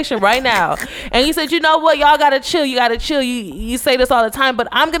vacation right now. And he said, you know what? Y'all gotta chill. You gotta chill. You say this all the time, but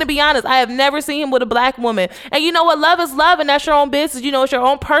I'm gonna be honest. I have never seen him with a Black woman. And you know what? Love is love, and that's your own business. It's your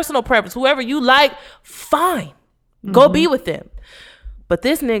own personal preference. Whoever you like, fine. Go be with them. But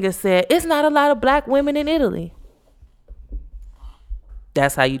this nigga said, it's not a lot of Black women in Italy.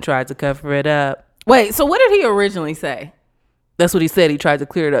 That's how you tried to cover it up. Wait, so what did he originally say? That's what he said. He tried to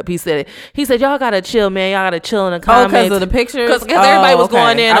clear it up. He said, y'all gotta chill, man. Y'all gotta chill in the comments. Oh, because of the pictures? Because everybody was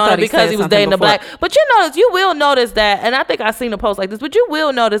going in on it because he was dating a Black. But you will notice that, and I think I've seen a post like this, but you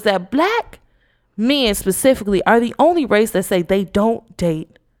will notice that Black men specifically are the only race that say they don't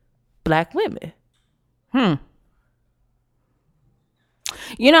date Black women. I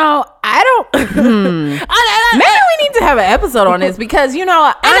don't. Maybe we need to have an episode on this because honestly,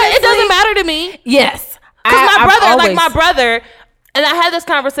 it doesn't matter to me. Yes, because my brother, and I had this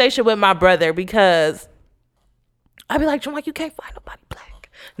conversation with my brother because I'd be like, John, you can't find nobody Black.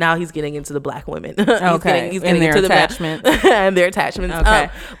 Now he's getting into the black women. Okay. He's getting their into attachments. and their attachments. Okay.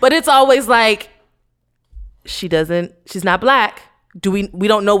 But it's always like, she's not black. We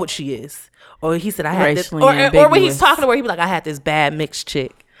don't know what she is. Or he said, I had this. Or when he's talking to her, he be like, I had this bad mixed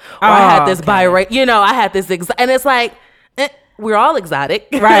chick. Or I had this I had this. And it's like, we're all exotic.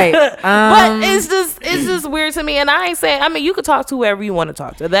 Right. But it's just weird to me. And I ain't saying, I mean, you could talk to whoever you want to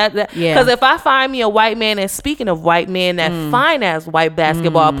talk to. Because if I find me a white man, and speaking of white men, that fine ass white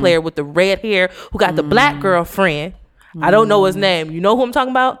basketball player with the red hair who got the black girlfriend, I don't know his name. You know who I'm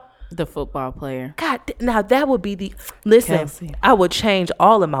talking about? The football player. God, now that would be listen, Kelsey. I would change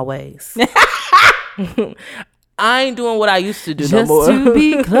all of my ways. I ain't doing what I used to do just no more. To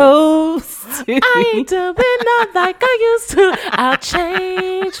be close to I ain't doing not like I used to. I'll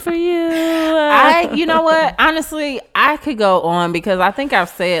change for you. You know what? Honestly, I could go on because I think I've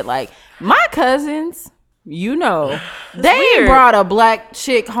said, like, my cousins, they ain't brought a black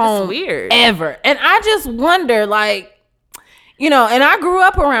chick home ever. And I just wonder, like, and I grew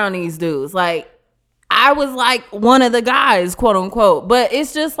up around these dudes. Like, I was like one of the guys, quote unquote. But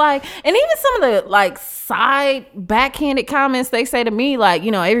it's just like, and even some of the like side backhanded comments they say to me, like,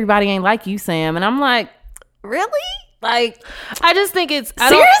 everybody ain't like you, Sam. And I'm like, really? Like, I just think it's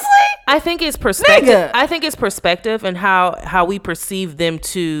seriously. I think it's perspective. Nigga. I think it's perspective and how we perceive them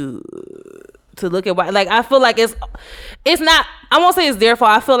to look at like, I feel like it's not, I won't say it's their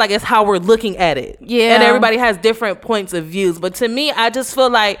fault. I feel like it's how we're looking at it. Yeah. And everybody has different points of views. But to me, I just feel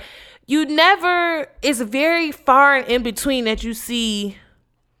like it's very far and in between that you see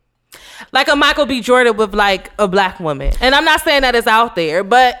like a Michael B. Jordan with like a black woman. And I'm not saying that it's out there,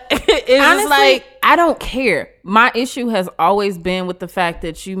 but it's honestly, just like, I don't care. My issue has always been with the fact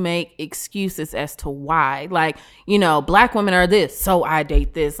that you make excuses as to why. Like, black women are this, so I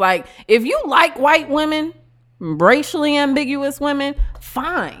date this. Like, if you like white women, racially ambiguous women,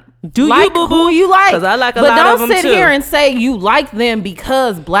 fine. Do like you, boo-boo? Who you like. Because I like a but lot of them, don't sit too. here and say you like them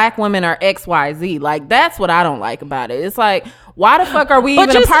because black women are XYZ. Like, that's what I don't like about it. It's like, why the fuck are we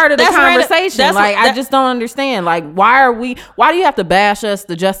even a part of the conversation? I just don't understand. Like, why do you have to bash us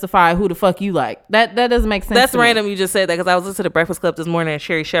to justify who the fuck you like? That doesn't make sense. That's random you just said that, because I was listening to the Breakfast Club this morning and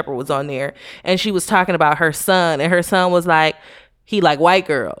Sherry Shepherd was on there and she was talking about her son, and her son was like, he like white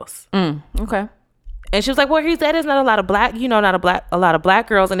girls. Okay. And she was like, well, he said there's not a lot of black, a lot of black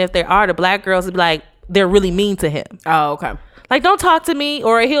girls. And if there are, the black girls would be like, they're really mean to him. Oh, okay. Like, don't talk to me,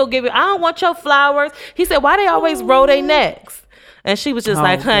 or he'll give you, I don't want your flowers. He said, why they always roll their necks? And she was just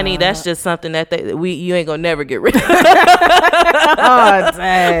like, honey, God. That's just something that you ain't gonna never get rid of. Oh,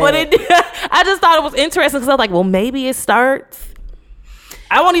 dang. But I just thought it was interesting because I was like, well, maybe it starts.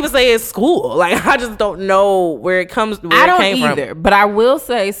 I won't even say it's school. Like, I just don't know where it comes. I don't either. But I will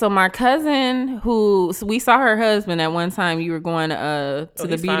say, so my cousin, we saw her husband at one time. You were going to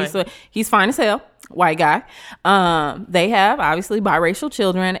the beauty store. He's fine as hell, white guy. They have obviously biracial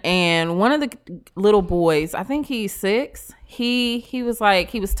children, and one of the little boys, I think he's 6. He was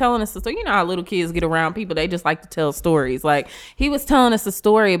telling us the story. You know how little kids get around people; they just like to tell stories. Like, he was telling us a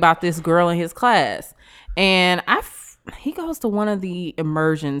story about this girl in his class, and he goes to one of the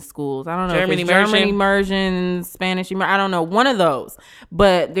immersion schools. I don't know if it's German immersion, Spanish immersion. I don't know, one of those.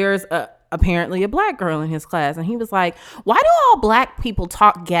 But there's apparently a black girl in his class. And he was like, why do all black people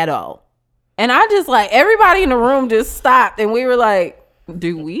talk ghetto? And I just like, everybody in the room just stopped. And we were like,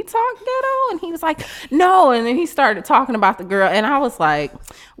 do we talk ghetto? And he was like, no. And then he started talking about the girl. And I was like,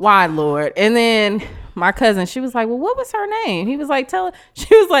 why, Lord? And then my cousin, she was like, well, what was her name? He was like, tell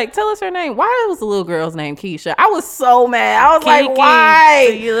us her name. Why was the little girl's name Keisha? I was so mad. I was Kiki,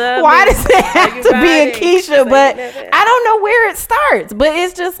 like, why does it have to be a Keisha? But I don't know where it starts. But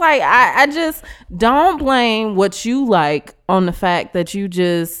it's just like, I just don't blame what you like on the fact that you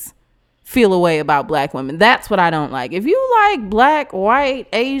just feel a way about black women. That's what I don't like. If you like black, white,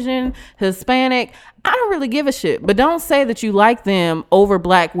 Asian, Hispanic, I don't really give a shit. But don't say that you like them over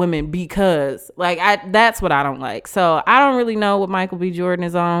black women, because that's what I don't like. So I don't really know what Michael B. Jordan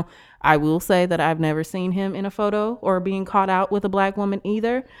is on. I will say that I've never seen him in a photo or being caught out with a black woman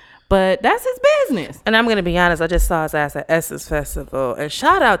either. But that's his business. And I'm going to be honest, I just saw his ass at Essence Festival. And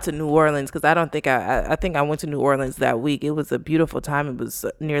shout out to New Orleans, because I don't think I think I went to New Orleans that week. It was a beautiful time. It was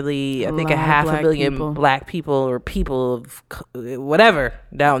nearly, I think, a 500,000 black people or people of whatever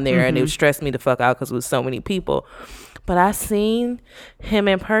down there. Mm-hmm. And it stressed me the fuck out because it was so many people. But I seen him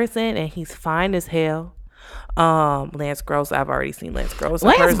in person, and he's fine as hell. Lance Gross, I've already seen Lance Gross.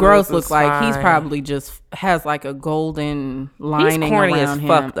 Lance Gross looks like he's probably just has like a golden lining. He's corny around as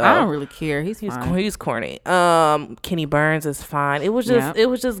fuck, him. Though. I don't really care. He's fine. He's corny. Kenny Burns is fine. It was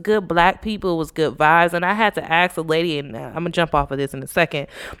just good black people. It was good vibes. And I had to ask a lady, and I'm gonna jump off of this in a second.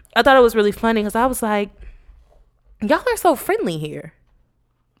 I thought it was really funny because I was like, y'all are so friendly here.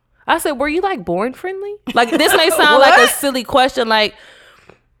 I said, were you like born friendly? Like, this may sound like a silly question. Like,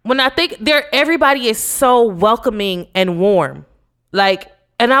 when I think everybody is so welcoming and warm. Like,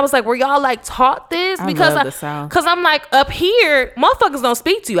 and I was like, were y'all like taught this? Because I'm like, up here, motherfuckers don't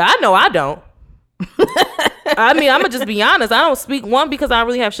speak to you. I know I don't. I mean, I'm gonna just be honest. I don't speak, one, because I don't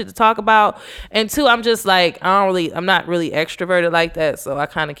really have shit to talk about, and two, I'm just like, I'm not really extroverted like that, so I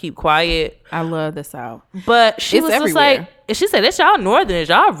kind of keep quiet. I love the South, but she was everywhere. Just like, she said, "That's y'all Northerners,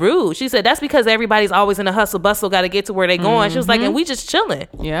 y'all rude." She said, "That's because everybody's always in a hustle bustle, got to get to where they going." She was like, "And we just chilling."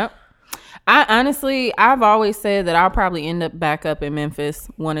 Yep. I've always said that I'll probably end up back up in Memphis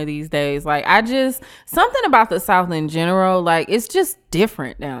one of these days. Like, something about the South in general, like, it's just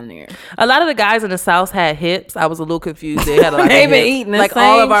different down there. A lot of the guys in the South had hips. I was a little confused. They had like they've been eating the like same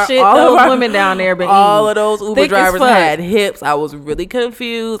all of our, shit all those of our, women down there been all eating. Of those Uber drivers had hips. I was really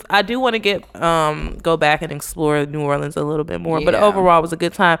confused. I do want to go back and explore New Orleans a little bit more, but overall it was a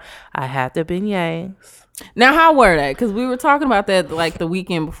good time. I had the beignets. Now, how were they? Because we were talking about that like the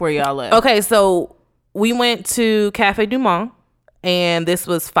weekend before y'all left. Okay, so we went to Cafe Du Monde, and this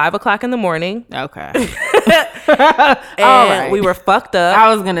was 5:00 in the morning. Okay. And we were fucked up.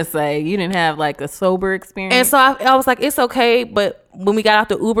 I was going to say, you didn't have like a sober experience. And so I was like, it's okay. But when we got out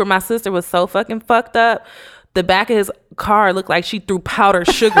the Uber, my sister was so fucking fucked up. The back of his car looked like she threw powdered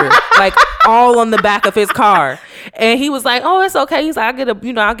sugar, like all on the back of his car. And he was like, "Oh, it's okay." He's like,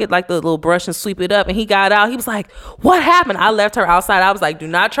 I'll get like the little brush and sweep it up. And he got out. He was like, "What happened?" I left her outside. I was like, "Do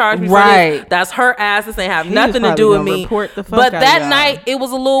not charge me for this. That's her ass. This ain't have nothing to do with me." But that night, it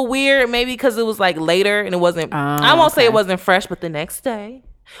was a little weird, maybe because it was like later and it wasn't. I won't say it wasn't fresh, but the next day.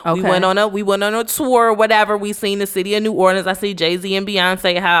 Okay. We went on a tour or whatever. We seen the city of New Orleans. I see Jay-Z and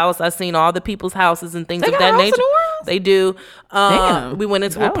Beyonce house. I seen all the people's houses and things of that nature. They do. We went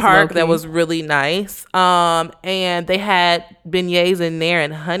into a park that was really nice. And they had beignets in there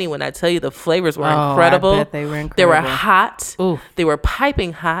and honey. When I tell you, the flavors were incredible. I bet they were incredible. They were hot. Oof. They were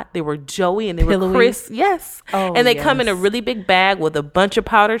piping hot. They were joey and they were crisp. Yes. And they come in a really big bag with a bunch of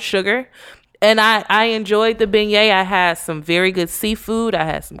powdered sugar. And I enjoyed the beignet. I had some very good seafood. I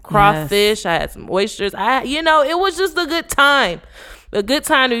had some crawfish. I had some oysters. It was just a good time. A good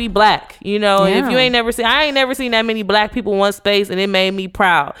time to be black. If you ain't never seen, I ain't never seen that many black people in one space, and it made me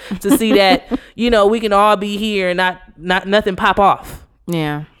proud to see that, we can all be here and not nothing pop off.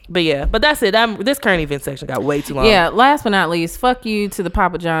 Yeah. But that's it. This current event section got way too long. Yeah, last but not least, fuck you to the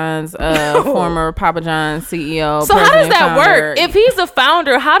Papa John's, former Papa John's CEO. So how does that work? If he's the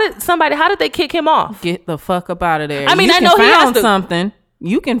founder, how did they kick him off? Get the fuck up out of there. I mean, I know he has something.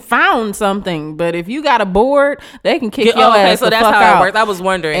 You can found something, but if you got a board, they can kick your ass so the that's fuck how out. It works. I was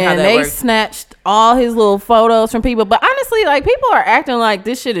wondering and how that works. They snatched all his little photos from people. But honestly, like, people are acting like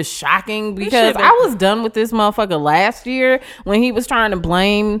this shit is shocking because I was done with this motherfucker last year when he was trying to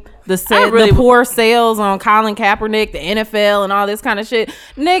blame the poor sales on Colin Kaepernick, the NFL, and all this kind of shit.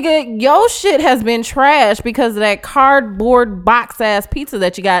 Nigga, your shit has been trashed because of that cardboard box ass pizza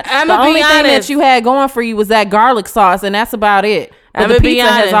that you got. The only thing that you had going for you was that garlic sauce, and that's about it. But the pizza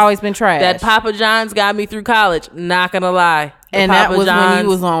has always been trash. That Papa John's got me through college. Not gonna lie. And that was when you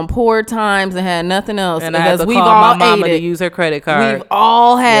was on poor times and had nothing else. And because we've all my mama to use her credit card. We've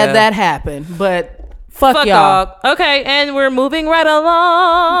all had that happen. But fuck y'all. Dog. Okay, and we're moving right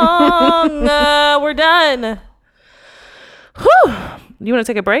along. We're done. Whew. You want to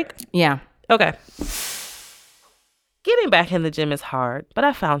take a break? Yeah. Okay. Getting back in the gym is hard, but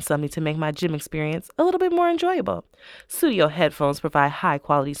I found something to make my gym experience a little bit more enjoyable. Studio headphones provide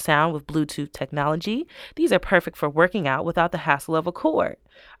high-quality sound with Bluetooth technology. These are perfect for working out without the hassle of a cord.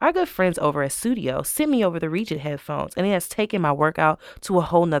 Our good friends over at Studio sent me over the Reach It headphones, and it has taken my workout to a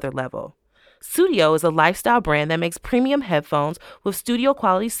whole nother level. Studio is a lifestyle brand that makes premium headphones with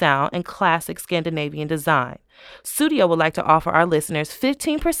studio-quality sound and classic Scandinavian design. Studio would like to offer our listeners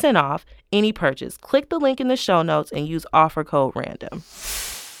 15% off any purchase. Click the link in the show notes and use offer code RANDOM.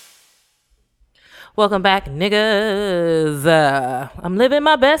 Welcome back, niggas. I'm living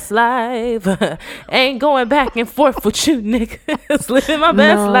my best life. Ain't going back and forth with you, niggas. Living my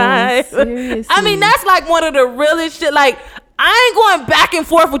best life. Seriously. I mean, that's like one of the realest shit. Like, I ain't going back and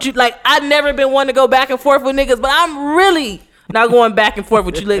forth with you. Like, I've never been one to go back and forth with niggas, but I'm really not going back and forth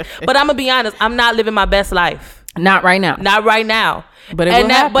with you. But I'm going to be honest, I'm not living my best life. Not right now. Not right now. But it will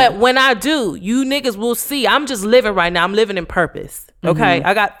happen. But when I do, you niggas will see. I'm just living right now. I'm living in purpose. Okay,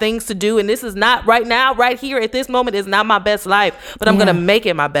 I got things to do, and this is not right now, right here at this moment is not my best life, but I'm gonna make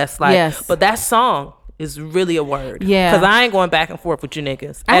it my best life. Yes. But that song is really a word. Yeah. Because I ain't going back and forth with you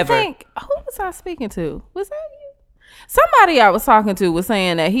niggas ever. I think, who was I speaking to? Was that you? Somebody I was talking to was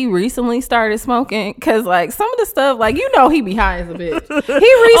saying that he recently started smoking because, like, some of the stuff, like, you know, he be high as a bitch.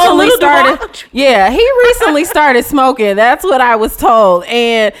 He recently started, he recently started smoking. That's what I was told,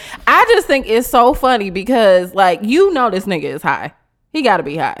 and I just think it's so funny because, like, you know, this nigga is high. He got to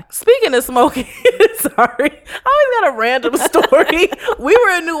be high. Speaking of smoking, sorry, I always got a random story. We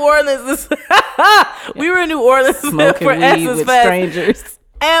were in New Orleans. Smoking for weed Essence with Fest, strangers,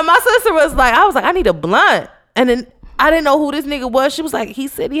 and my sister was like, I need a blunt, and then I didn't know who this nigga was. She was like, he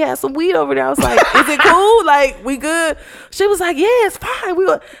said he had some weed over there. I was like, is it cool? Like, we good? She was like, yeah, it's fine.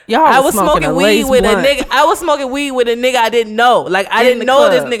 I was smoking weed with a nigga. I was smoking weed with a nigga I didn't know. Like, I didn't know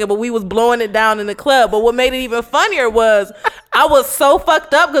this nigga, but we was blowing it down in the club. But what made it even funnier was I was so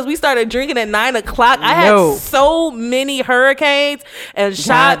fucked up because we started drinking at 9:00. I had so many hurricanes and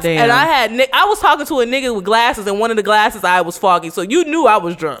shots. Goddamn. And I was talking to a nigga with glasses, and one of the glasses I was foggy. So you knew I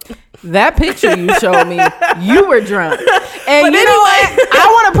was drunk. That picture you showed me, you were drunk. And but you know what? I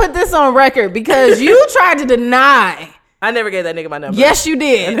want to put this on record because you tried to deny. I never gave that nigga my number. Yes, you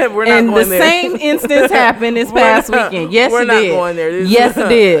did. We're not and going the there. Same instance happened this past weekend. Yes, we're you not did. Going there. Yes, it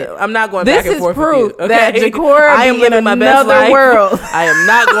did. I'm not going this back and forth with you. This is proof that Jakora I am living my best life. World. I am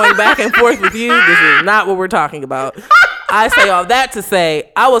not going back and forth with you. This is not what we're talking about. I say all that to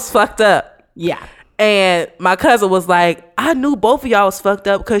say I was fucked up. Yeah. And my cousin was like, I knew both of y'all was fucked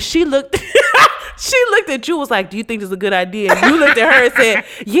up because she looked at you, was like, do you think this is a good idea? And you looked at her and said,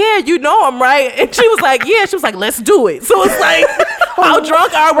 yeah, you know I'm right. And she was like, yeah. She was like, let's do it. So it's like, how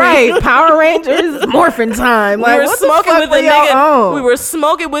drunk are we? Right. Power Rangers, morphin time. We were smoking with a nigga. We were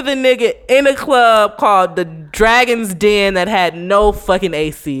smoking with a nigga in a club called the Dragon's Den that had no fucking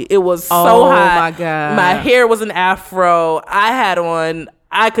AC. It was so hot. Oh my God. My hair was an afro. I had on,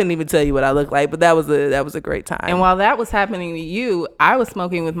 I couldn't even tell you what I looked like, but that was a great time. And while that was happening to you, I was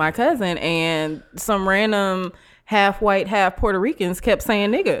smoking with my cousin, and some random half white, half Puerto Ricans kept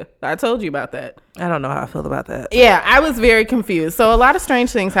saying nigga. I told you about that. I don't know how I feel about that. Yeah, I was very confused. So a lot of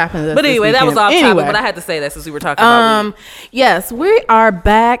strange things happened to us. But anyway, that was off topic, but I had to say that since we were talking about weed. Yes, we are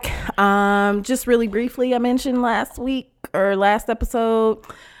back. Just really briefly, I mentioned last episode,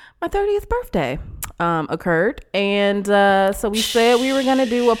 my 30th birthday occurred, and so we said we were gonna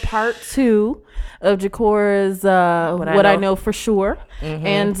do a part 2 of Jacora's what I know for sure.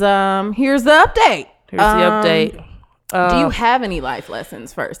 And here's the update. Do you have any life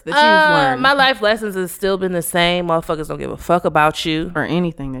lessons first that you've learned? My life lessons has still been the same. Motherfuckers don't give a fuck about you or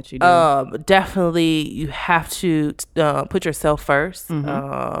anything that you do. Definitely, you have to put yourself first.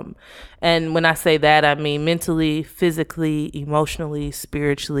 And when I say that, I mean mentally, physically, emotionally,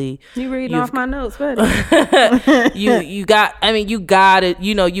 spiritually. You reading off my notes, buddy. you gotta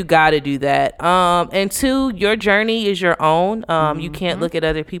do that. And 2, your journey is your own. You can't look at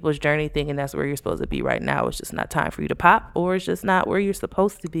other people's journey thinking that's where you're supposed to be right now. It's just not time for you to pop, or it's just not where you're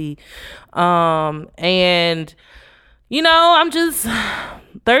supposed to be. And I'm just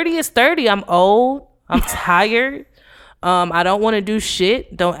 30 is 30. I'm old. I'm tired. I don't want to do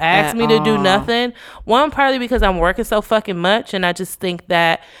shit. Don't ask me to do nothing. One, probably because I'm working so fucking much, and I just think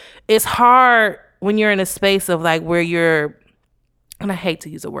that it's hard when you're in a space of like where you're, and I hate to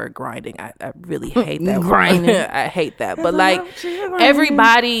use the word grinding. I really hate that grinding. I hate that. But like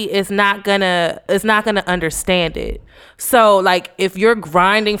everybody is not gonna understand it. So like if you're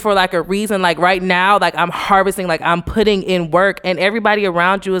grinding for like a reason, like right now, like I'm harvesting, like I'm putting in work, and everybody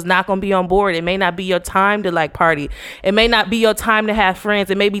around you is not gonna be on board. It may not be your time to like party. It may not be your time to have friends.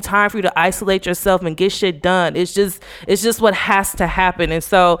 It may be time for you to isolate yourself and get shit done. It's just what has to happen. And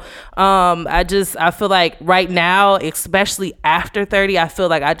so I feel like right now, especially after 30, I feel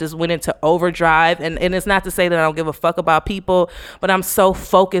like I just went into overdrive, and it's not to say that I don't give a fuck about people, but I'm so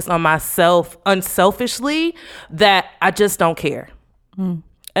focused on myself unselfishly that I just don't care.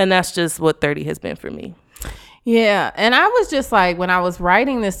 And that's just what 30 has been for me. Yeah. And I was just like, when I was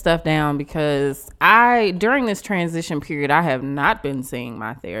writing this stuff down, because during this transition period, I have not been seeing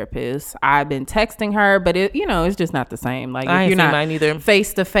my therapist. I've been texting her, but it's just not the same. Like if you're not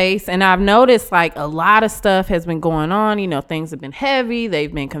face to face. And I've noticed like a lot of stuff has been going on. Things have been heavy.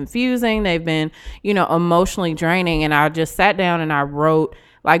 They've been confusing. They've been, emotionally draining. And I just sat down and I wrote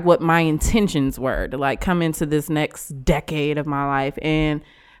like what my intentions were to like come into this next decade of my life. And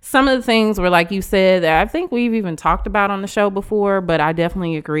some of the things were, like you said, that I think we've even talked about on the show before, but I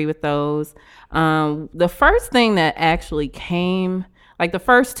definitely agree with those. The first thing that actually came, like the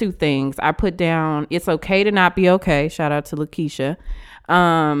first two things I put down, it's okay to not be okay. Shout out to Lakeisha.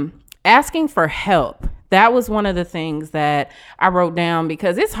 Asking for help. That was one of the things that I wrote down,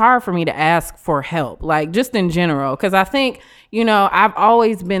 because it's hard for me to ask for help, like just in general. Because I think, you know, I've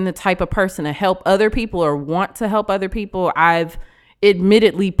always been the type of person to help other people or want to help other people. I've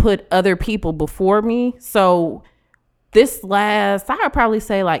admittedly put other people before me. So this last, I would probably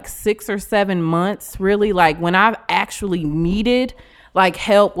say like 6 or 7 months, really, like when I've actually needed like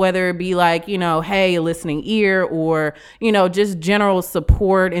help, whether it be like, you know, hey, a listening ear, or, you know, just general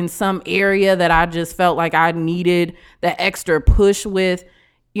support in some area that I just felt like I needed the extra push with,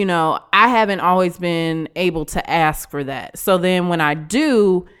 you know, I haven't always been able to ask for that. So then when I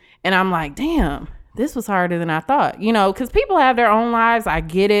do, and I'm like, damn, this was harder than I thought, you know, because people have their own lives. I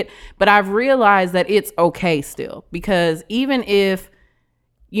get it. But I've realized that it's okay still, because even if,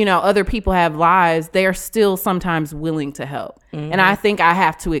 you know, other people have lives, they're still sometimes willing to help. Mm-hmm. And I think I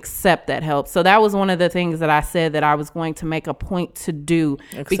have to accept that help. So that was one of the things that I said that I was going to make a point to do.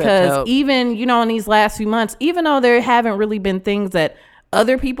 Because help. Even, you know, in these last few months, even though there haven't really been things that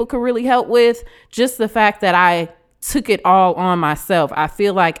other people could really help with, just the fact that I took it all on myself, I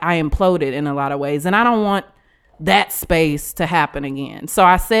feel like I imploded in a lot of ways. And I don't want that space to happen again. So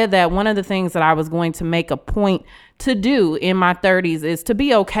I said that one of the things that I was going to make a point to do in my 30s is to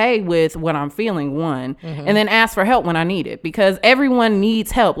be okay with what I'm feeling, one, mm-hmm. and then ask for help when I need it, because everyone needs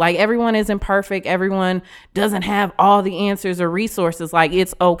help. Like, everyone isn't perfect. Everyone doesn't have all the answers or resources. Like,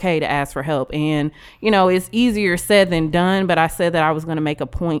 it's okay to ask for help. And, you know, it's easier said than done, but I said that I was going to make a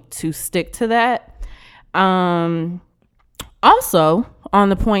point to stick to that. Also, on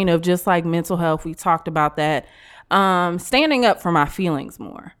the point of just like mental health, we talked about that. Standing up for my feelings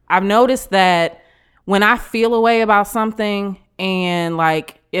more. I've noticed that when I feel a way about something, and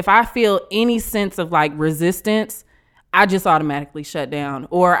like if I feel any sense of like resistance, I just automatically shut down,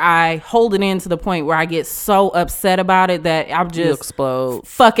 or I hold it in to the point where I get so upset about it that I'm just you explode.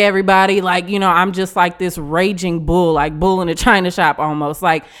 Fuck everybody. Like, you know, I'm just like this raging bull, like bull in a china shop almost.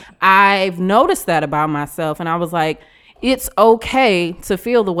 Like, I've noticed that about myself, and I was like, it's okay to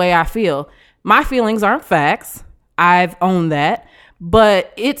feel the way I feel. My feelings aren't facts. I've owned that.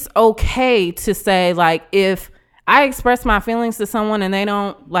 But it's okay to say, like, if I express my feelings to someone and they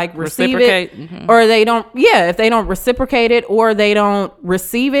don't like receive it, mm-hmm. or they don't, if they don't reciprocate it or they don't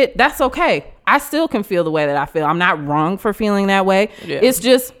receive it, that's okay. I still can feel the way that I feel. I'm not wrong for feeling that way. Yeah. It's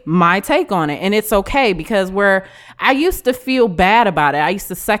just my take on it. And it's okay, because where I used to feel bad about it, I used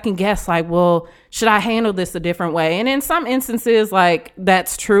to second guess, like, well, should I handle this a different way? And in some instances, like,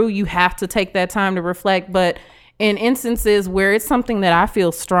 that's true. You have to take that time to reflect. But in instances where it's something that I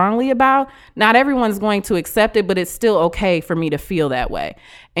feel strongly about, not everyone's going to accept it, but it's still okay for me to feel that way.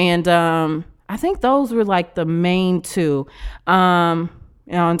 And I think those were like the main two.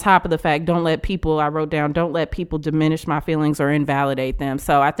 You know, on top of the fact, I wrote down, don't let people diminish my feelings or invalidate them.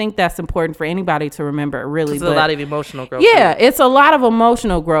 So I think that's important for anybody to remember, really. It's a lot of emotional growth. Yeah, it's a lot of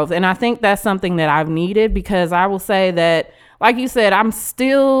emotional growth. And I think that's something that I've needed, because I will say that, like you said, I'm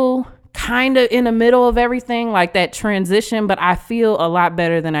still kind of in the middle of everything, like that transition, but I feel a lot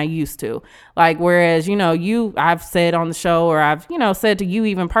better than I used to. Like, whereas, you know, I've said on the show, or I've, you know, said to you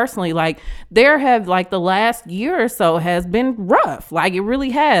even personally, like, there have, like, the last year or so has been rough. Like, it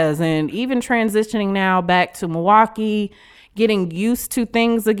really has. And even transitioning now back to Milwaukee, getting used to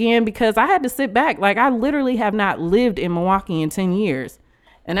things again, because I had to sit back. Like, I literally have not lived in Milwaukee in 10 years.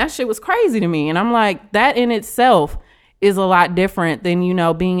 And that shit was crazy to me. And I'm like, that in itself is a lot different than, you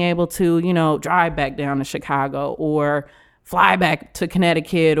know, being able to, you know, drive back down to Chicago or fly back to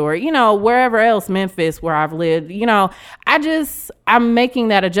Connecticut, or, you know, wherever else, Memphis, where I've lived. You know, I'm making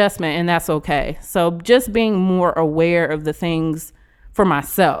that adjustment, and that's okay. So just being more aware of the things for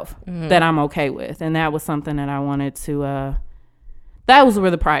myself mm-hmm. that I'm okay with. And that was something that I wanted to, those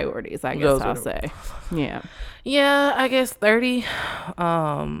were the priorities, I guess I'll say. Yeah. Yeah, I guess 30.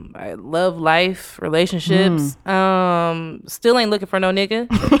 I love life, relationships. Still ain't looking for no nigga.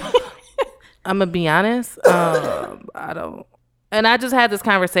 I'm gonna be honest. I don't. And I just had this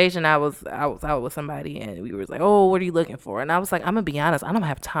conversation. I was out with somebody, and we were like, "Oh, what are you looking for?" And I was like, "I'm gonna be honest. I don't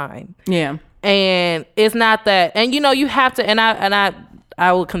have time." Yeah. And it's not that. And you know, you have to. And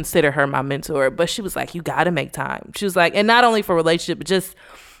I will consider her my mentor, but she was like, "You got to make time." She was like, and not only for relationship, but just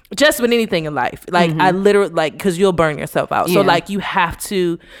just with anything in life, like I literally, like, because you'll burn yourself out. So like you got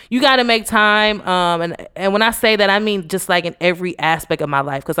to make time. And when I say that, I mean just like in every aspect of my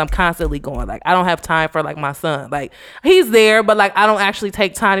life, because I'm constantly going, like, I don't have time for like my son. Like, he's there, but like I don't actually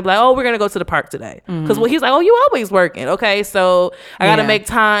take time to be like, oh, we're gonna go to the park today, because he's like, oh, you always working. Okay, so I got to make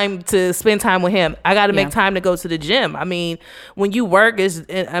time to spend time with him. I got to make time to go to the gym. I mean, when you work,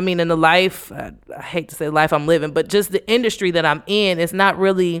 in the life, I hate to say the life I'm living, but just the industry that I'm in, it's not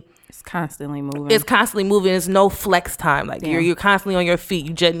really. It's constantly moving. It's no flex time. Like you're constantly on your feet.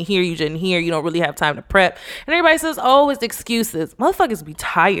 You jetting here. You don't really have time to prep. And everybody says, oh, it's excuses. Motherfuckers be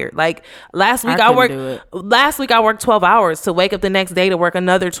tired. Like last week I worked 12 hours to wake up the next day to work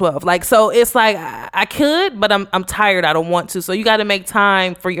another 12. Like, so it's like I could, but I'm tired. I don't want to. So you got to make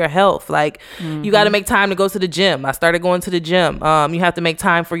time for your health. Like you got to make time to go to the gym. I started going to the gym. You have to make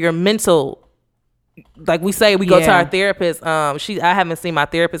time for your mental. Like we say, we go to our therapist. I haven't seen my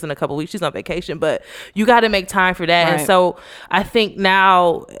therapist in a couple of weeks. She's on vacation, but you got to make time for that. Right. And so I think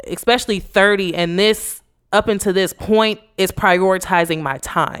now, especially 30, and this up until this point, is prioritizing my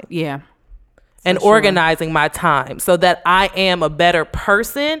time. Yeah. And organizing my time so that I am a better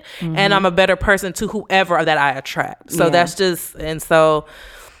person, and I'm a better person to whoever that I attract. So that's just, and so.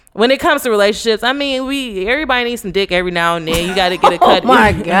 When it comes to relationships, I mean, everybody needs some dick every now and then. You got to get a cut. Oh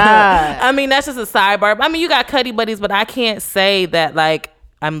my God. I mean, that's just a sidebar. I mean, you got cutty buddies, but I can't say that like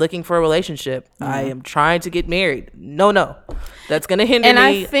I'm looking for a relationship. I am trying to get married. No, that's gonna hinder me.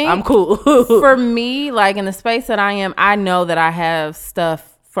 I think I'm cool. For me, like in the space that I am, I know that I have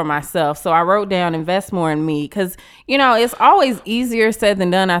stuff for myself. So I wrote down invest more in me, because it's always easier said than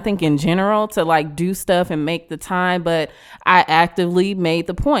done, I think, in general, to like do stuff and make the time. But I actively made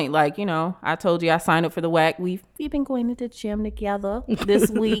the point, like, I told you I signed up for the WAC. We've been going to the gym together this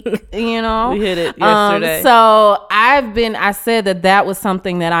week. We hit it yesterday. So I said that was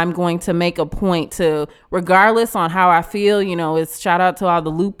something that I'm going to make a point to, regardless on how I feel. It's shout out to all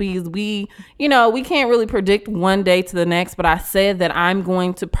the loopies. We can't really predict one day to the next, but I said that I'm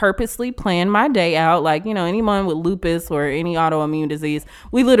going to purposely plan my day out. Like, anyone with lupus or any autoimmune disease,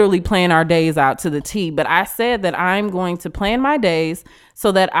 we literally plan our days out to the T. But I said that I'm going to plan my days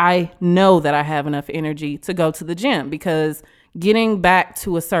so that I know that I have enough energy to go to the gym, because getting back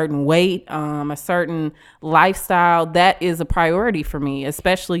to a certain weight, a certain lifestyle, that is a priority for me,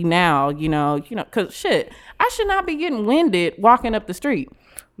 especially now, because shit, I should not be getting winded walking up the street.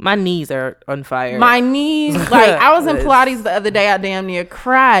 My knees are on fire. My knees, like I was in Pilates the other day, I damn near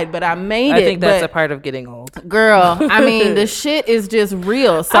cried, but I made it. I think that's a part of getting old. Girl, I mean, the shit is just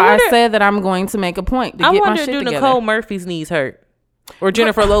real. So I said that I'm going to make a point to get my shit together. Do Nicole Murphy's knees hurt? Or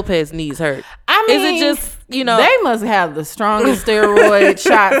Jennifer Lopez's knees hurt? I mean, is it just, they must have the strongest steroid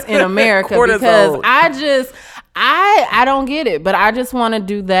shots in America, because I don't get it, but I just want to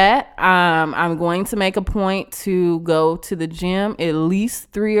do that. I'm going to make a point to go to the gym at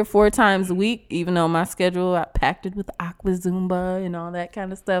least 3 or 4 times a week, even though my schedule, I packed it with Aqua Zumba and all that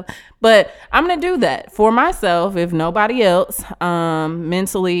kind of stuff. But I'm going to do that for myself, if nobody else,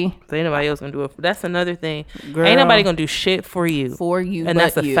 mentally. So ain't nobody else going to do it. That's another thing. Girl, ain't nobody going to do shit for you. And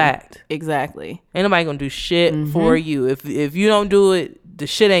that's a fact. Exactly. Ain't nobody going to do shit for you. If you don't do it, the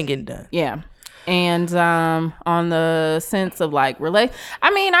shit ain't getting done. Yeah. And on the sense of like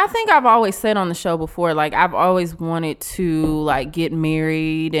I think I've always said on the show before, like I've always wanted to like get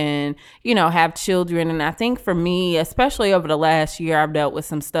married and have children. And I think for me, especially over the last year, I've dealt with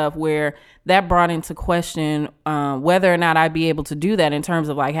some stuff where that brought into question whether or not I'd be able to do that in terms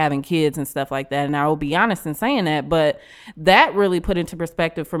of like having kids and stuff like that. And I will be honest in saying that, but that really put into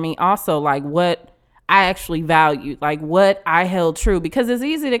perspective for me also like what I actually valued, like what I held true, because it's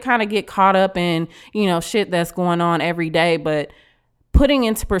easy to kind of get caught up in, shit that's going on every day. But putting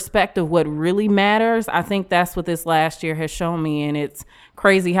into perspective what really matters, I think that's what this last year has shown me. And it's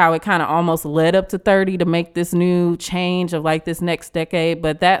crazy how it kind of almost led up to 30 to make this new change of like this next decade.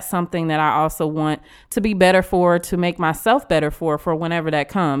 But that's something that I also want to be better for, to make myself better for whenever that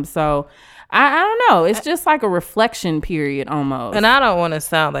comes. So I don't know. It's just like a reflection period almost. And I don't want to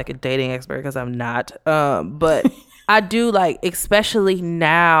sound like a dating expert, because I'm not. But I do, like, especially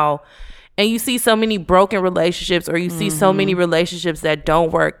now, and you see so many broken relationships, or you see so many relationships that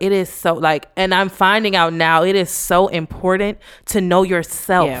don't work. It is so like, and I'm finding out now, it is so important to know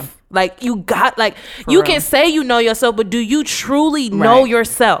yourself. Yeah. Like you got, like for you real. Can say you know yourself, but do you truly know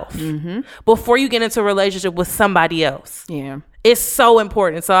yourself before you get into a relationship with somebody else? Yeah. It's so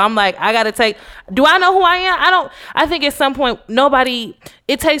important. So I'm like, do I know who I am? I think at some point,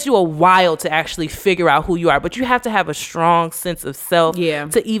 it takes you a while to actually figure out who you are, but you have to have a strong sense of self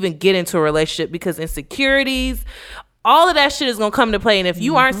to even get into a relationship, because insecurities, all of that shit is gonna come to play. And if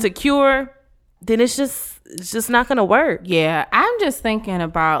you aren't secure, then it's just not gonna work. Yeah, I'm just thinking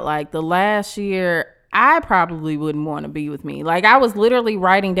about like the last year. I probably wouldn't want to be with me. Like I was literally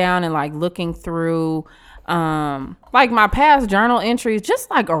writing down and like looking through like my past journal entries,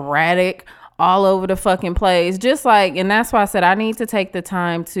 just like erratic all over the fucking place. Just like, and that's why I said I need to take the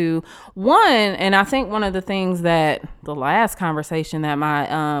time to and I think one of the things that the last conversation that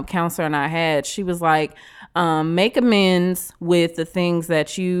my counselor and I had, she was like, make amends with the things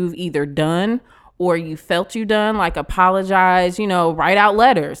that you've either done or you felt you done, like apologize, write out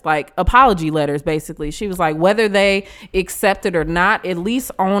letters, like apology letters, basically. She was like, whether they accept it or not, at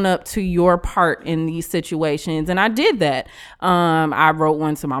least own up to your part in these situations. And I did that. I wrote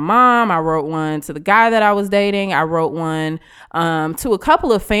one to my mom. I wrote one to the guy that I was dating. I wrote one to a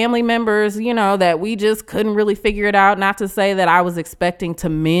couple of family members, that we just couldn't really figure it out. Not to say that I was expecting to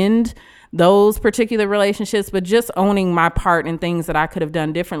mend those particular relationships, but just owning my part in things that I could have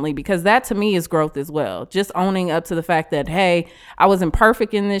done differently, because that to me is growth as well. Just owning up to the fact that, hey, I wasn't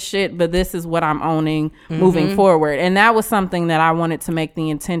perfect in this shit, but this is what I'm owning moving forward. And that was something that I wanted to make the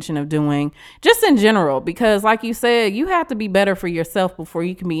intention of doing just in general, because like you said, you have to be better for yourself before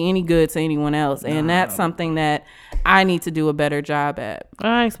you can be any good to anyone else. And that's something that I need to do a better job at.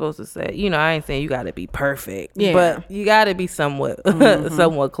 I ain't supposed to say, I ain't saying you got to be perfect, but you got to be somewhat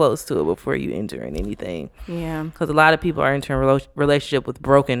close to it before you enter in anything. Yeah, because a lot of people are entering a relationship with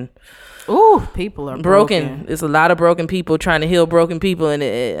broken. Ooh, people are broken. It's a lot of broken people trying to heal broken people,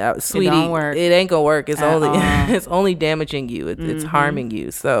 and sweetie, it don't work. It ain't gonna work. It's only it's only damaging you. It's harming you.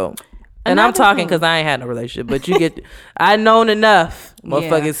 So. And I'm talking because I ain't had no relationship, but you get, I known enough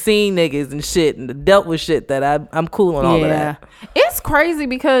motherfuckers seen niggas and shit and dealt with shit that I'm cool on all of that. It's crazy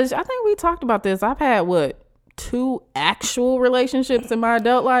because I think we talked about this. I've had 2 actual relationships in my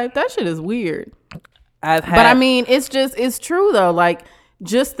adult life. That shit is weird. But I mean, it's true though. Like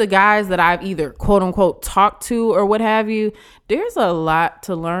just the guys that I've either quote unquote talked to or what have you, there's a lot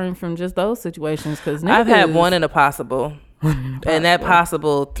to learn from just those situations. Because I've had one in a possible. And that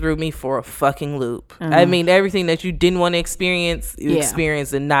possible threw me for a fucking loop. I mean, everything that you didn't want to experience, you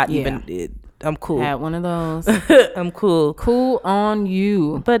experienced, and not even it. I'm cool. Had one of those. I'm cool. Cool on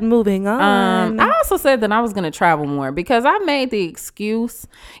you. But moving on. I also said that I was going to travel more because I made the excuse.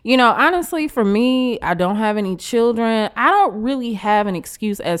 Honestly, for me, I don't have any children. I don't really have an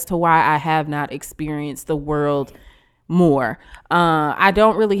excuse as to why I have not experienced the world more. I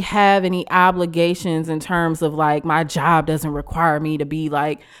don't really have any obligations in terms of like my job doesn't require me to be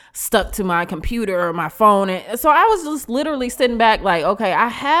like stuck to my computer or my phone. And so I was just literally sitting back like, okay, I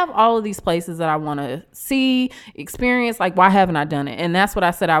have all of these places that I want to see, experience. Like, why haven't I done it? And that's what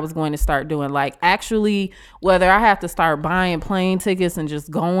I said I was going to start doing. Like, actually, whether I have to start buying plane tickets and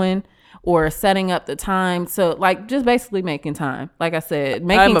just going or setting up the time. So like just basically making time. Like I said,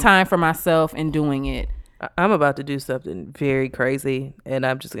 making time for myself and doing it. I'm about to do something very crazy, and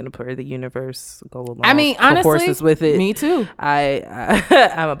I'm just gonna pray the universe go along. I mean, honestly, horses with it. Me too.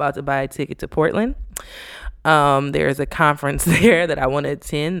 I'm about to buy a ticket to Portland. There's a conference there that I want to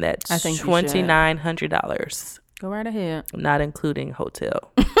attend. That's $2,900. Go right ahead. Not including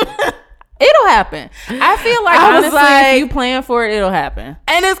hotel. It'll happen. I feel like honestly, if you plan for it, it'll happen.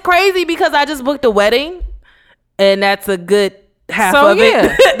 And it's crazy because I just booked a wedding, and that's a good half of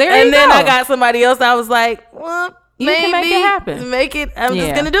it. There and you then go. I got somebody else. I was like, well, you maybe can make it happen. Make it. I'm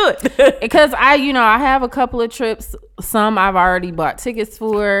just gonna do it because I have a couple of trips. Some I've already bought tickets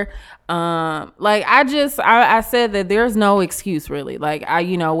for. Like I said that there's no excuse really. Like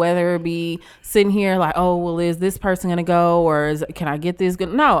whether it be sitting here like, oh well, is this person gonna go or can I get this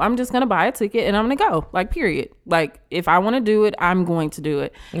good? No, I'm just gonna buy a ticket and I'm gonna go. Like period. Like if I want to do it, I'm going to do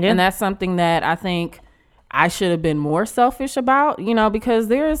it. Yeah. And that's something that I think I should have been more selfish about, because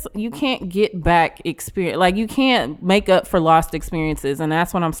you can't get back experience. Like you can't make up for lost experiences. And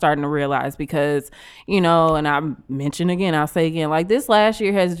that's what I'm starting to realize because, and I mention again, I'll say again, like this last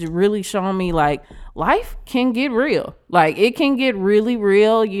year has really shown me like life can get real. Like it can get really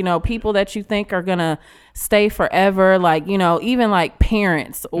real. People that you think are going to stay forever, like, even like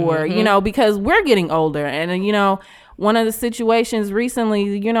parents or, because we're getting older and, one of the situations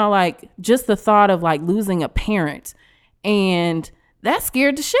recently, like just the thought of like losing a parent and that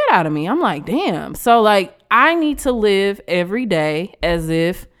scared the shit out of me. I'm like, damn. So like I need to live every day as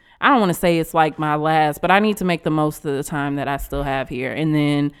if, I don't want to say it's like my last, but I need to make the most of the time that I still have here and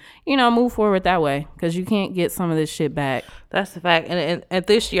then, move forward that way because you can't get some of this shit back. That's the fact. And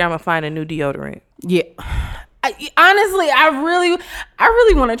this year I'm going to find a new deodorant. Yeah. Honestly, I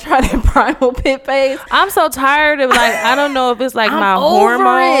really want to try that Primal Pit phase. I'm so tired of like, I don't know if it's like my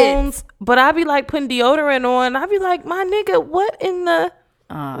hormones, but I be like putting deodorant on. I be like, my nigga, what in the...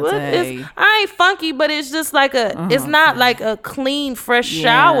 I ain't funky, but it's just like it's not like a clean, fresh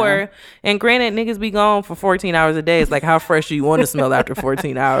shower. And granted, niggas be gone for 14 hours a day. It's like, how fresh do you want to smell after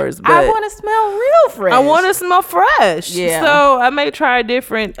 14 hours? But I want to smell real fresh. I want to smell fresh. Yeah. So I may try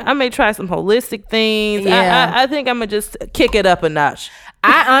some holistic things. Yeah. I think I'm going to just kick it up a notch.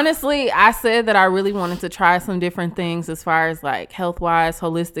 I said that I really wanted to try some different things as far as like health-wise,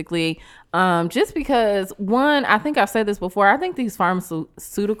 holistically. Just because, one, I think I've said this before, I think these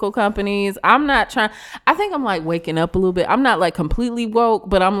pharmaceutical companies, I think I'm like waking up a little bit. I'm not like completely woke,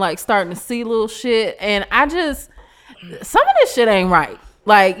 but I'm like starting to see little shit. And some of this shit ain't right.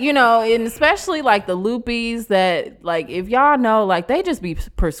 Like, you know, and especially like the loopies that, like, if y'all know, like, they just be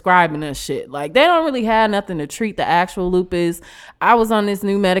prescribing us shit. Like, they don't really have nothing to treat the actual lupus. I was on this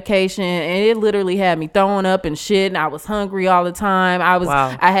new medication and it literally had me throwing up and shit, and I was hungry all the time.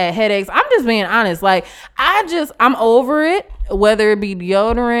 I had headaches. I'm just being honest. Like, I'm over it, whether it be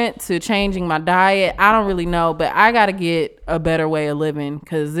deodorant to changing my diet. I don't really know, but I got to get a better way of living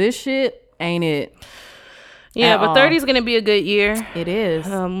because this shit ain't it. Yeah, but 30 is going to be a good year. It is.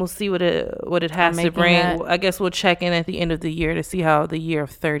 We'll see what it has to bring. I guess we'll check in at the end of the year to see how the year of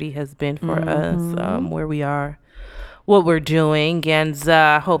 30 has been for us, where we are, what we're doing, and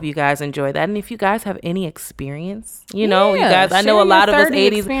I hope you guys enjoy that. And if you guys have any experience, you guys, I know a lot of us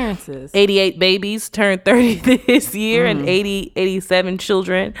 88 babies turned 30 this year, and 87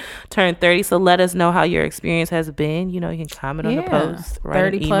 children turned 30. So let us know how your experience has been. You can comment on the post,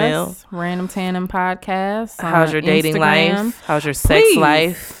 write an email. Plus, Random Tandem Podcast. How's your dating life? How's your sex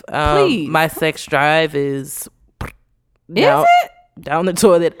life? Please. My sex drive is it? Down the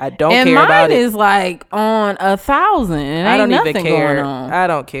toilet. I don't care about it. And mine is like on 1,000. I don't even care. Going on. I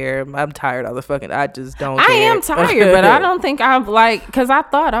don't care. I'm tired of the fucking. I just don't. I care. am tired, but I don't think I'm like, because I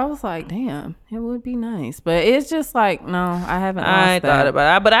was like, damn, it would be nice, but it's just like, no, I haven't. I ain't thought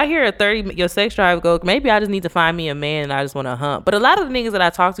about it, but I hear at 30, your sex drive go. Maybe I just need to find me a man and I just want to hump. But a lot of the niggas that I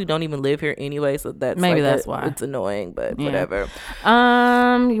talk to don't even live here anyway, so that's why it's annoying. But whatever.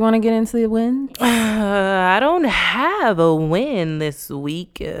 You want to get into the win? I don't have a win this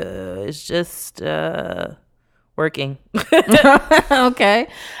week. It's just working. Okay.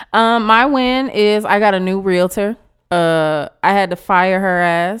 My win is I got a new realtor. I had to fire her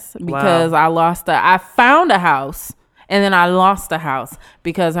ass because I found a house and then I lost a house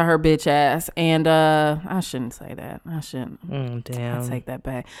because of her bitch ass. And I shouldn't say that. I shouldn't. Damn. I take that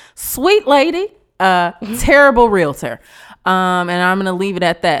back. Sweet lady. Terrible realtor. And I'm going to leave it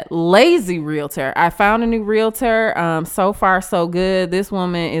at that. Lazy realtor. I found a new realtor. So far, so good. This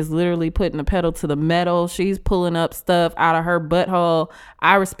woman is literally putting the pedal to the metal. She's pulling up stuff out of her butthole.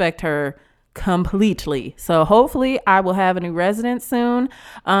 I respect her completely. So hopefully I will have a new resident soon.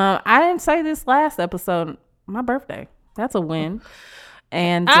 I didn't say this last episode. My birthday. That's a win.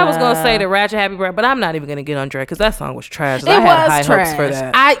 And I was gonna say the Ratchet Happy Birthday, but I'm not even gonna get on Drake because that song was trash. I had high hopes for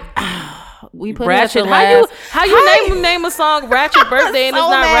that. We put Ratchet. It at the last. How you name a song Ratchet Birthday and it's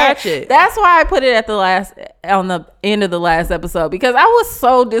not Ratchet? That's why I put it at on the end of the last episode because I was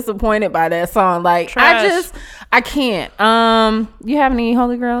so disappointed by that song. Like trash. I can't. You have any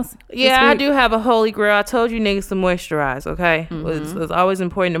holy grails? Yeah, I do have a holy grail. I told you niggas to moisturize. Okay, it's always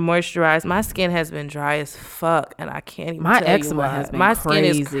important to moisturize. My skin has been dry as fuck, and I can't even. My eczema has been my skin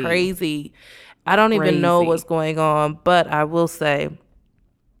is crazy. I don't even know what's going on, but I will say.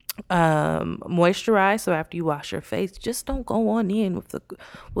 Moisturize. So after you wash your face, just don't go on in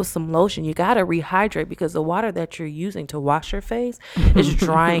with some lotion. You gotta rehydrate because the water that you're using to wash your face is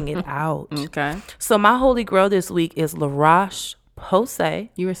drying it out. Okay. So my holy grail this week is La Roche-Posay.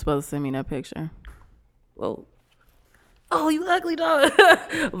 You were supposed to send me that picture. Well, oh, you ugly dog.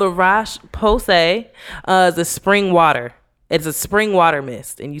 La Roche-Posay is a spring water. It's a spring water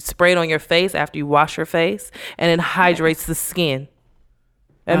mist, and you spray it on your face after you wash your face, and it hydrates the skin.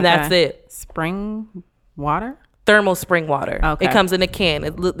 And that's it. Spring water? Thermal spring water. Okay. It comes in a can.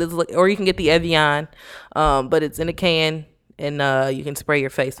 Or you can get the Evian, but it's in a can, and you can spray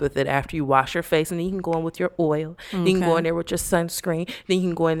your face with it after you wash your face. And then you can go in with your oil. Then you can go in there with your sunscreen. Then you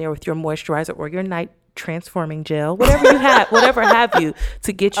can go in there with your moisturizer or your night transforming gel. Whatever have you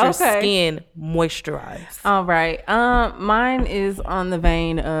to get your skin moisturized. All right. Mine is on the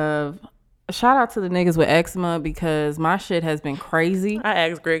vein of... Shout out to the niggas with eczema because my shit has been crazy. I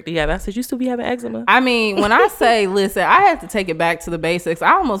asked Greg, I said, you still be having eczema? I mean, when I say, listen, I had to take it back to the basics.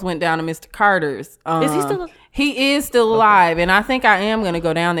 I almost went down to Mr. Carter's. Is he still? He is still alive, and I think I am going to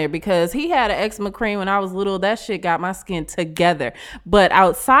go down there because he had an eczema cream when I was little. That shit got my skin together. But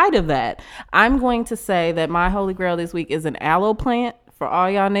outside of that, I'm going to say that my holy grail this week is an aloe plant. For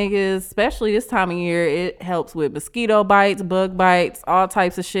all y'all niggas, especially this time of year, it helps with mosquito bites, bug bites, all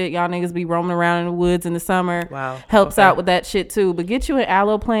types of shit. Y'all niggas be roaming around in the woods in the summer. Wow. Helps out with that shit too. But get you an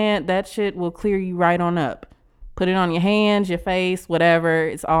aloe plant. That shit will clear you right on up. Put it on your hands, your face, whatever.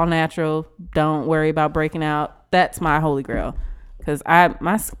 It's all natural. Don't worry about breaking out. That's my holy grail. Because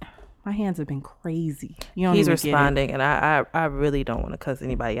my hands have been crazy. He's responding, and I really don't want to cuss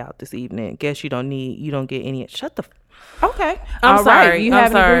anybody out this evening. Guess you don't get any. Shut the. Okay. I'm sorry. Right. You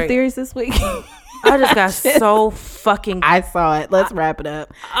have any group theories this week? I just got so fucking. I saw it. Let's wrap it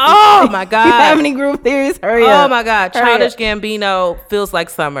up. Oh my God. You have any group theories? Hurry up. Oh my God. Childish Gambino, Feels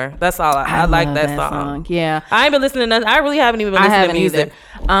Like Summer. That's all. I like that song. Yeah. I ain't been listening to nothing. I really haven't even been listening to music.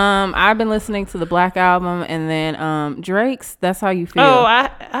 Either. I've been listening to the Black Album and then Drake's That's How You Feel. Oh,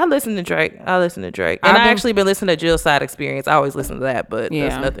 I listen to Drake. And I actually been listening to Jill's Side Experience. I always listen to that, but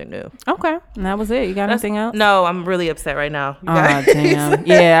that's nothing new. Okay. And that was it. You got anything else? No, I'm really upset right now. Oh, damn.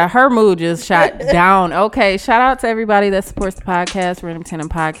 Yeah, her mood just shot down. Okay, shout out to everybody that supports the podcast. Random Tandem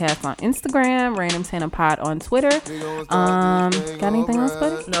Podcast on Instagram, Random Tandem Pod on Twitter. Got anything else,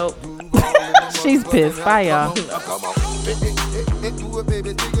 buddy? Nope. She's pissed. Bye, y'all.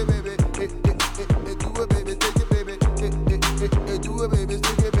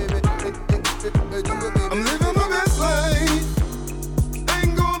 I'm living my best life. I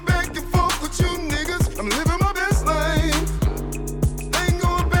ain't going back and forth with you niggas. I'm living my best life. I ain't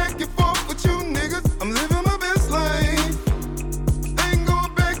going back and forth with you niggas. I'm living my best life. I ain't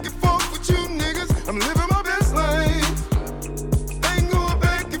going back and forth with you niggas. I'm living my best life. I ain't going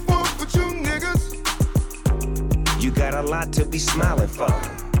back and forth with you niggas. You got a lot to be smiling for.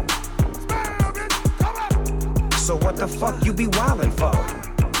 So what the fuck you be wildin' for?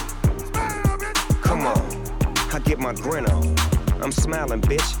 Come on, I get my grin on. I'm smiling,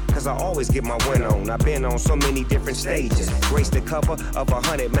 bitch, cause I always get my win on. I've been on so many different stages. Graced the cover of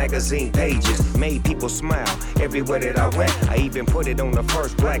 100 magazine pages. Made people smile everywhere that I went. I even put it on the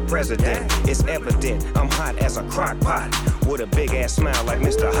first black president. It's evident I'm hot as a crock pot. With a big ass smile like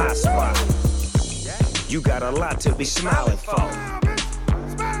Mr. Hot Spot. You got a lot to be smiling for.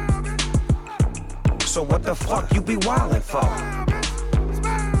 So what the fuck you be wildin' for?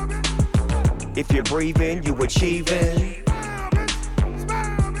 If you're breathing, you achieving.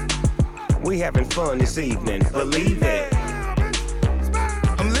 We having fun this evening, believe it.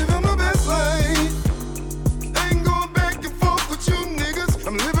 I'm living my best life. I ain't going back and forth with you niggas.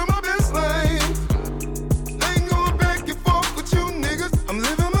 I'm living my best life. I ain't going back and forth with you niggas. I'm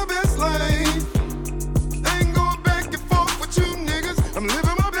living my best life. I ain't going back and forth with you niggas. I'm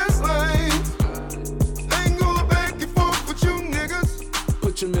living my best life. I ain't going back and forth with you niggas.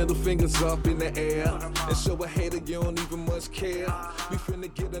 Put your middle fingers up in the air and show a hater you don't even much care. We finna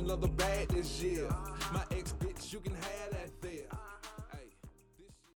get another bag this year.